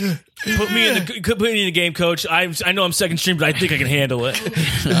diet? Put me in the game, coach. I know I'm second string, but I think I can handle it.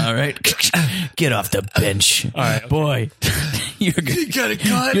 All right. Get off the bench. All right. Boy, you're good. You gotta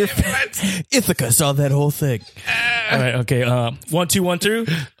cut. Ithaca saw that whole thing. All right, okay. 1, 2, 1, 2.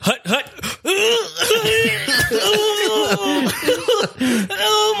 Hut.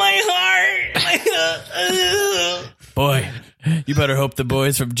 Oh, my heart. Boy, you better hope the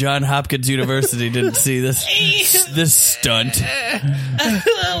boys from Johns Hopkins University didn't see this stunt.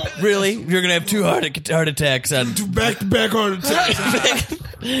 Really? You're gonna have 2 heart attacks on 2 back-to-back heart attacks.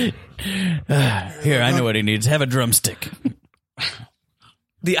 Here, I know what he needs. Have a drumstick.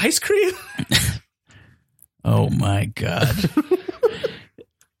 The ice cream? Oh my God.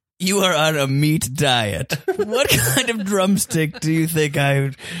 You are on a meat diet. What kind of drumstick do you think I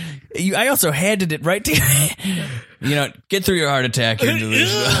would... I also handed it right to you. You know, get through your heart attack. You're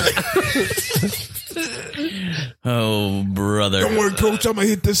delusional. Oh, brother. Don't worry, coach. I'm gonna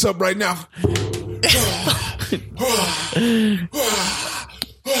hit this up right now.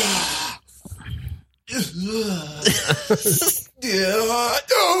 Yeah,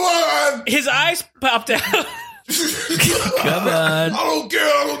 come on. His eyes popped out. Come on. I don't care.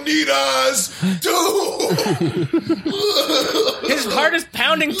 I don't need eyes. His heart is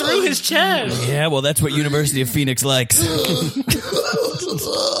pounding through his chest. Yeah, well, that's what University of Phoenix likes. 4.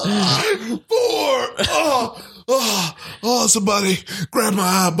 Oh, somebody grab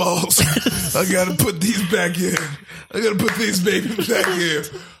my eyeballs. I gotta put these back in. I gotta put these babies back in.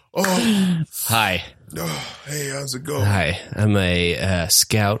 Oh, Hi. hey, how's it going? Hi. I'm a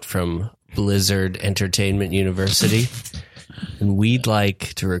scout from Blizzard Entertainment University, and we'd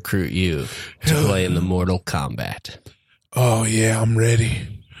like to recruit you to play in the Mortal Kombat. Oh, yeah, I'm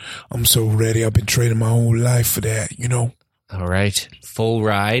ready. I'm so ready. I've been training my whole life for that, you know? All right. Full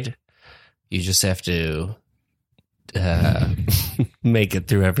ride. You just have to make it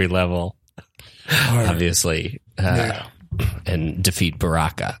through every level, obviously, and defeat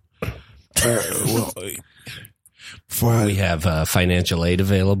Baraka. Well, We have financial aid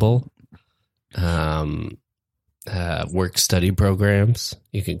available, work study programs.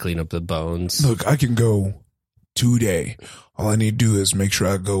 You can clean up the bones. look, I can go today. All I need to do is make sure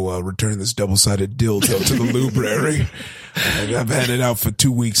I go return this double-sided dildo to the Luberary. I've had it out for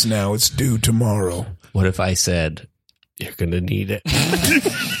 2 weeks now. It's due tomorrow. What if I said, you're going to need it?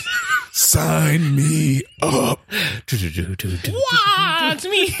 Sign me up. Wow, it's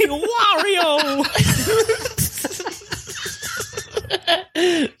me, Wario.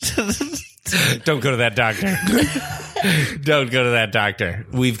 Don't go to that doctor. Don't go to that doctor.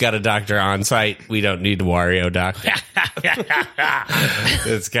 We've got a doctor on site. We don't need a Wario doctor.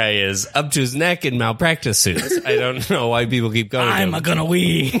 This guy is up to his neck in malpractice suits. I don't know why people keep going. I'm gonna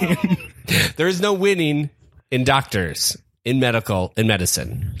win. There is no winning in doctors, in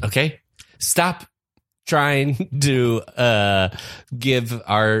medicine. Okay? Stop trying to give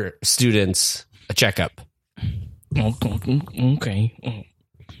our students a checkup. Okay.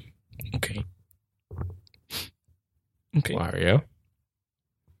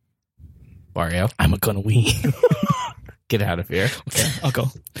 Wario. I'm gonna win. Get out of here. Okay, I'll go.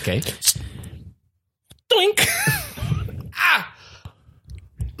 Okay. Doink.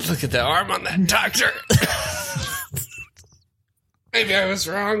 Look at the arm on that doctor. Maybe I was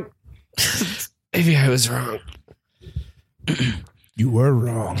wrong. You were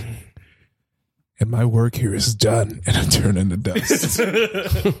wrong. And my work here is done, and I turn into dust.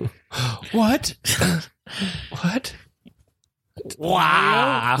 What? What?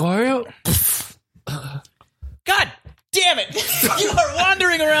 Wow. Wario? God damn it! You are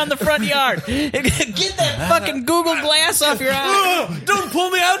wandering around the front yard. Get that fucking Google Glass off your eye. Don't pull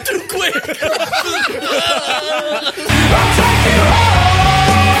me out too quick.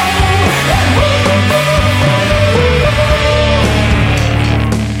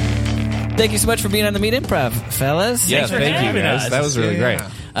 Thank you so much for being on the Meat Improv, fellas. Yeah, Thanks for thank you having guys. us. That was really great.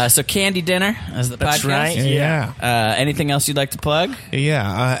 So Candy Dinner as the That's podcast. right. Yeah. Anything else you'd like to plug?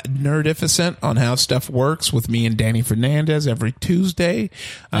 Yeah, Nerdificent on how stuff works with me and Danny Fernandez every Tuesday.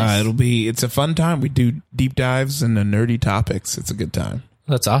 It's a fun time. We do deep dives into nerdy topics. It's a good time.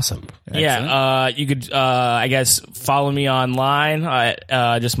 That's awesome. Yeah, you could, I guess, follow me online.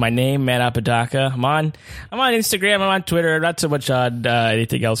 Just my name, Matt Apodaca. I'm on Instagram. I'm on Twitter. Not so much on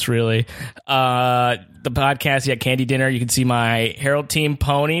anything else, really. The podcast, Candy Dinner. You can see my Herald Team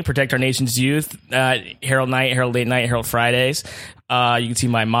Pony, Protect Our Nation's Youth, Herald Night, Herald Late Night, Herald Fridays. You can see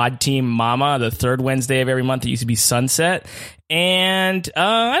my mod team, Mama, the third Wednesday of every month. It used to be Sunset. And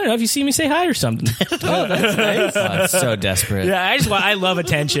I don't know if you see me, say hi or something. Oh, that's nice. Oh, that's so desperate. Yeah, I love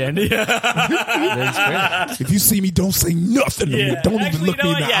attention. That's great. If you see me, don't say nothing to me. Don't even look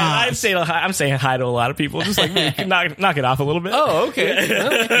me in the eyes. I'm saying hi to a lot of people. Just like me. knock it off a little bit. Oh, okay.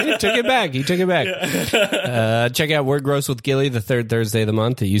 Well, he took it back. Check out Word Gross with Gilly the third Thursday of the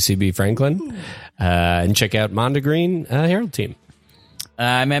month at UCB Franklin. And check out Monda Green, Herald Team.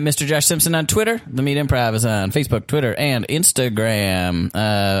 I'm at Mr. Josh Simpson on Twitter. The Meat Improv is on Facebook, Twitter, and Instagram.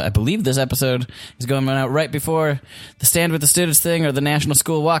 I believe this episode is going out right before the Stand with the Students thing or the National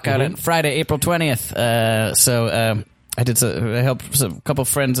School Walkout on Friday, April 20th. I helped a couple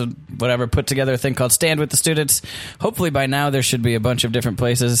friends of whatever put together a thing called Stand with the Students. Hopefully by now there should be a bunch of different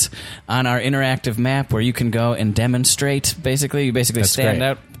places on our interactive map where you can go and demonstrate. Basically, you stand great.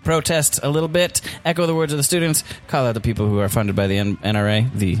 out, protest a little bit, echo the words of the students, call out the people who are funded by the NRA,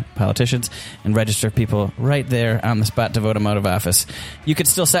 the politicians, and register people right there on the spot to vote them out of office. You could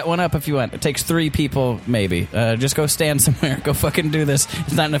still set one up if you want. It takes 3 people, maybe. Just go stand somewhere. Go fucking do this.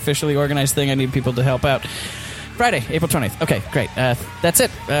 It's not an officially organized thing. I need people to help out. Friday, April 20th. Okay, great. That's it.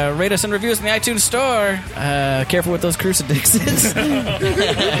 Rate us and review us in the iTunes store. Careful with those crucifixes.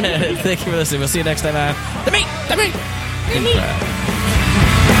 Thank you for listening. We'll see you next time on The Meat.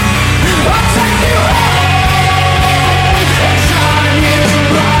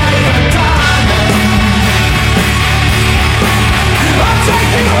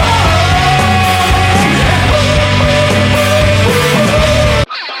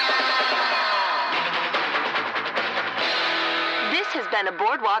 This has been a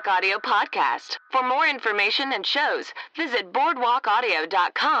Boardwalk Audio podcast. For more information and shows, visit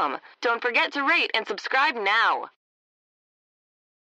boardwalkaudio.com. Don't forget to rate and subscribe now.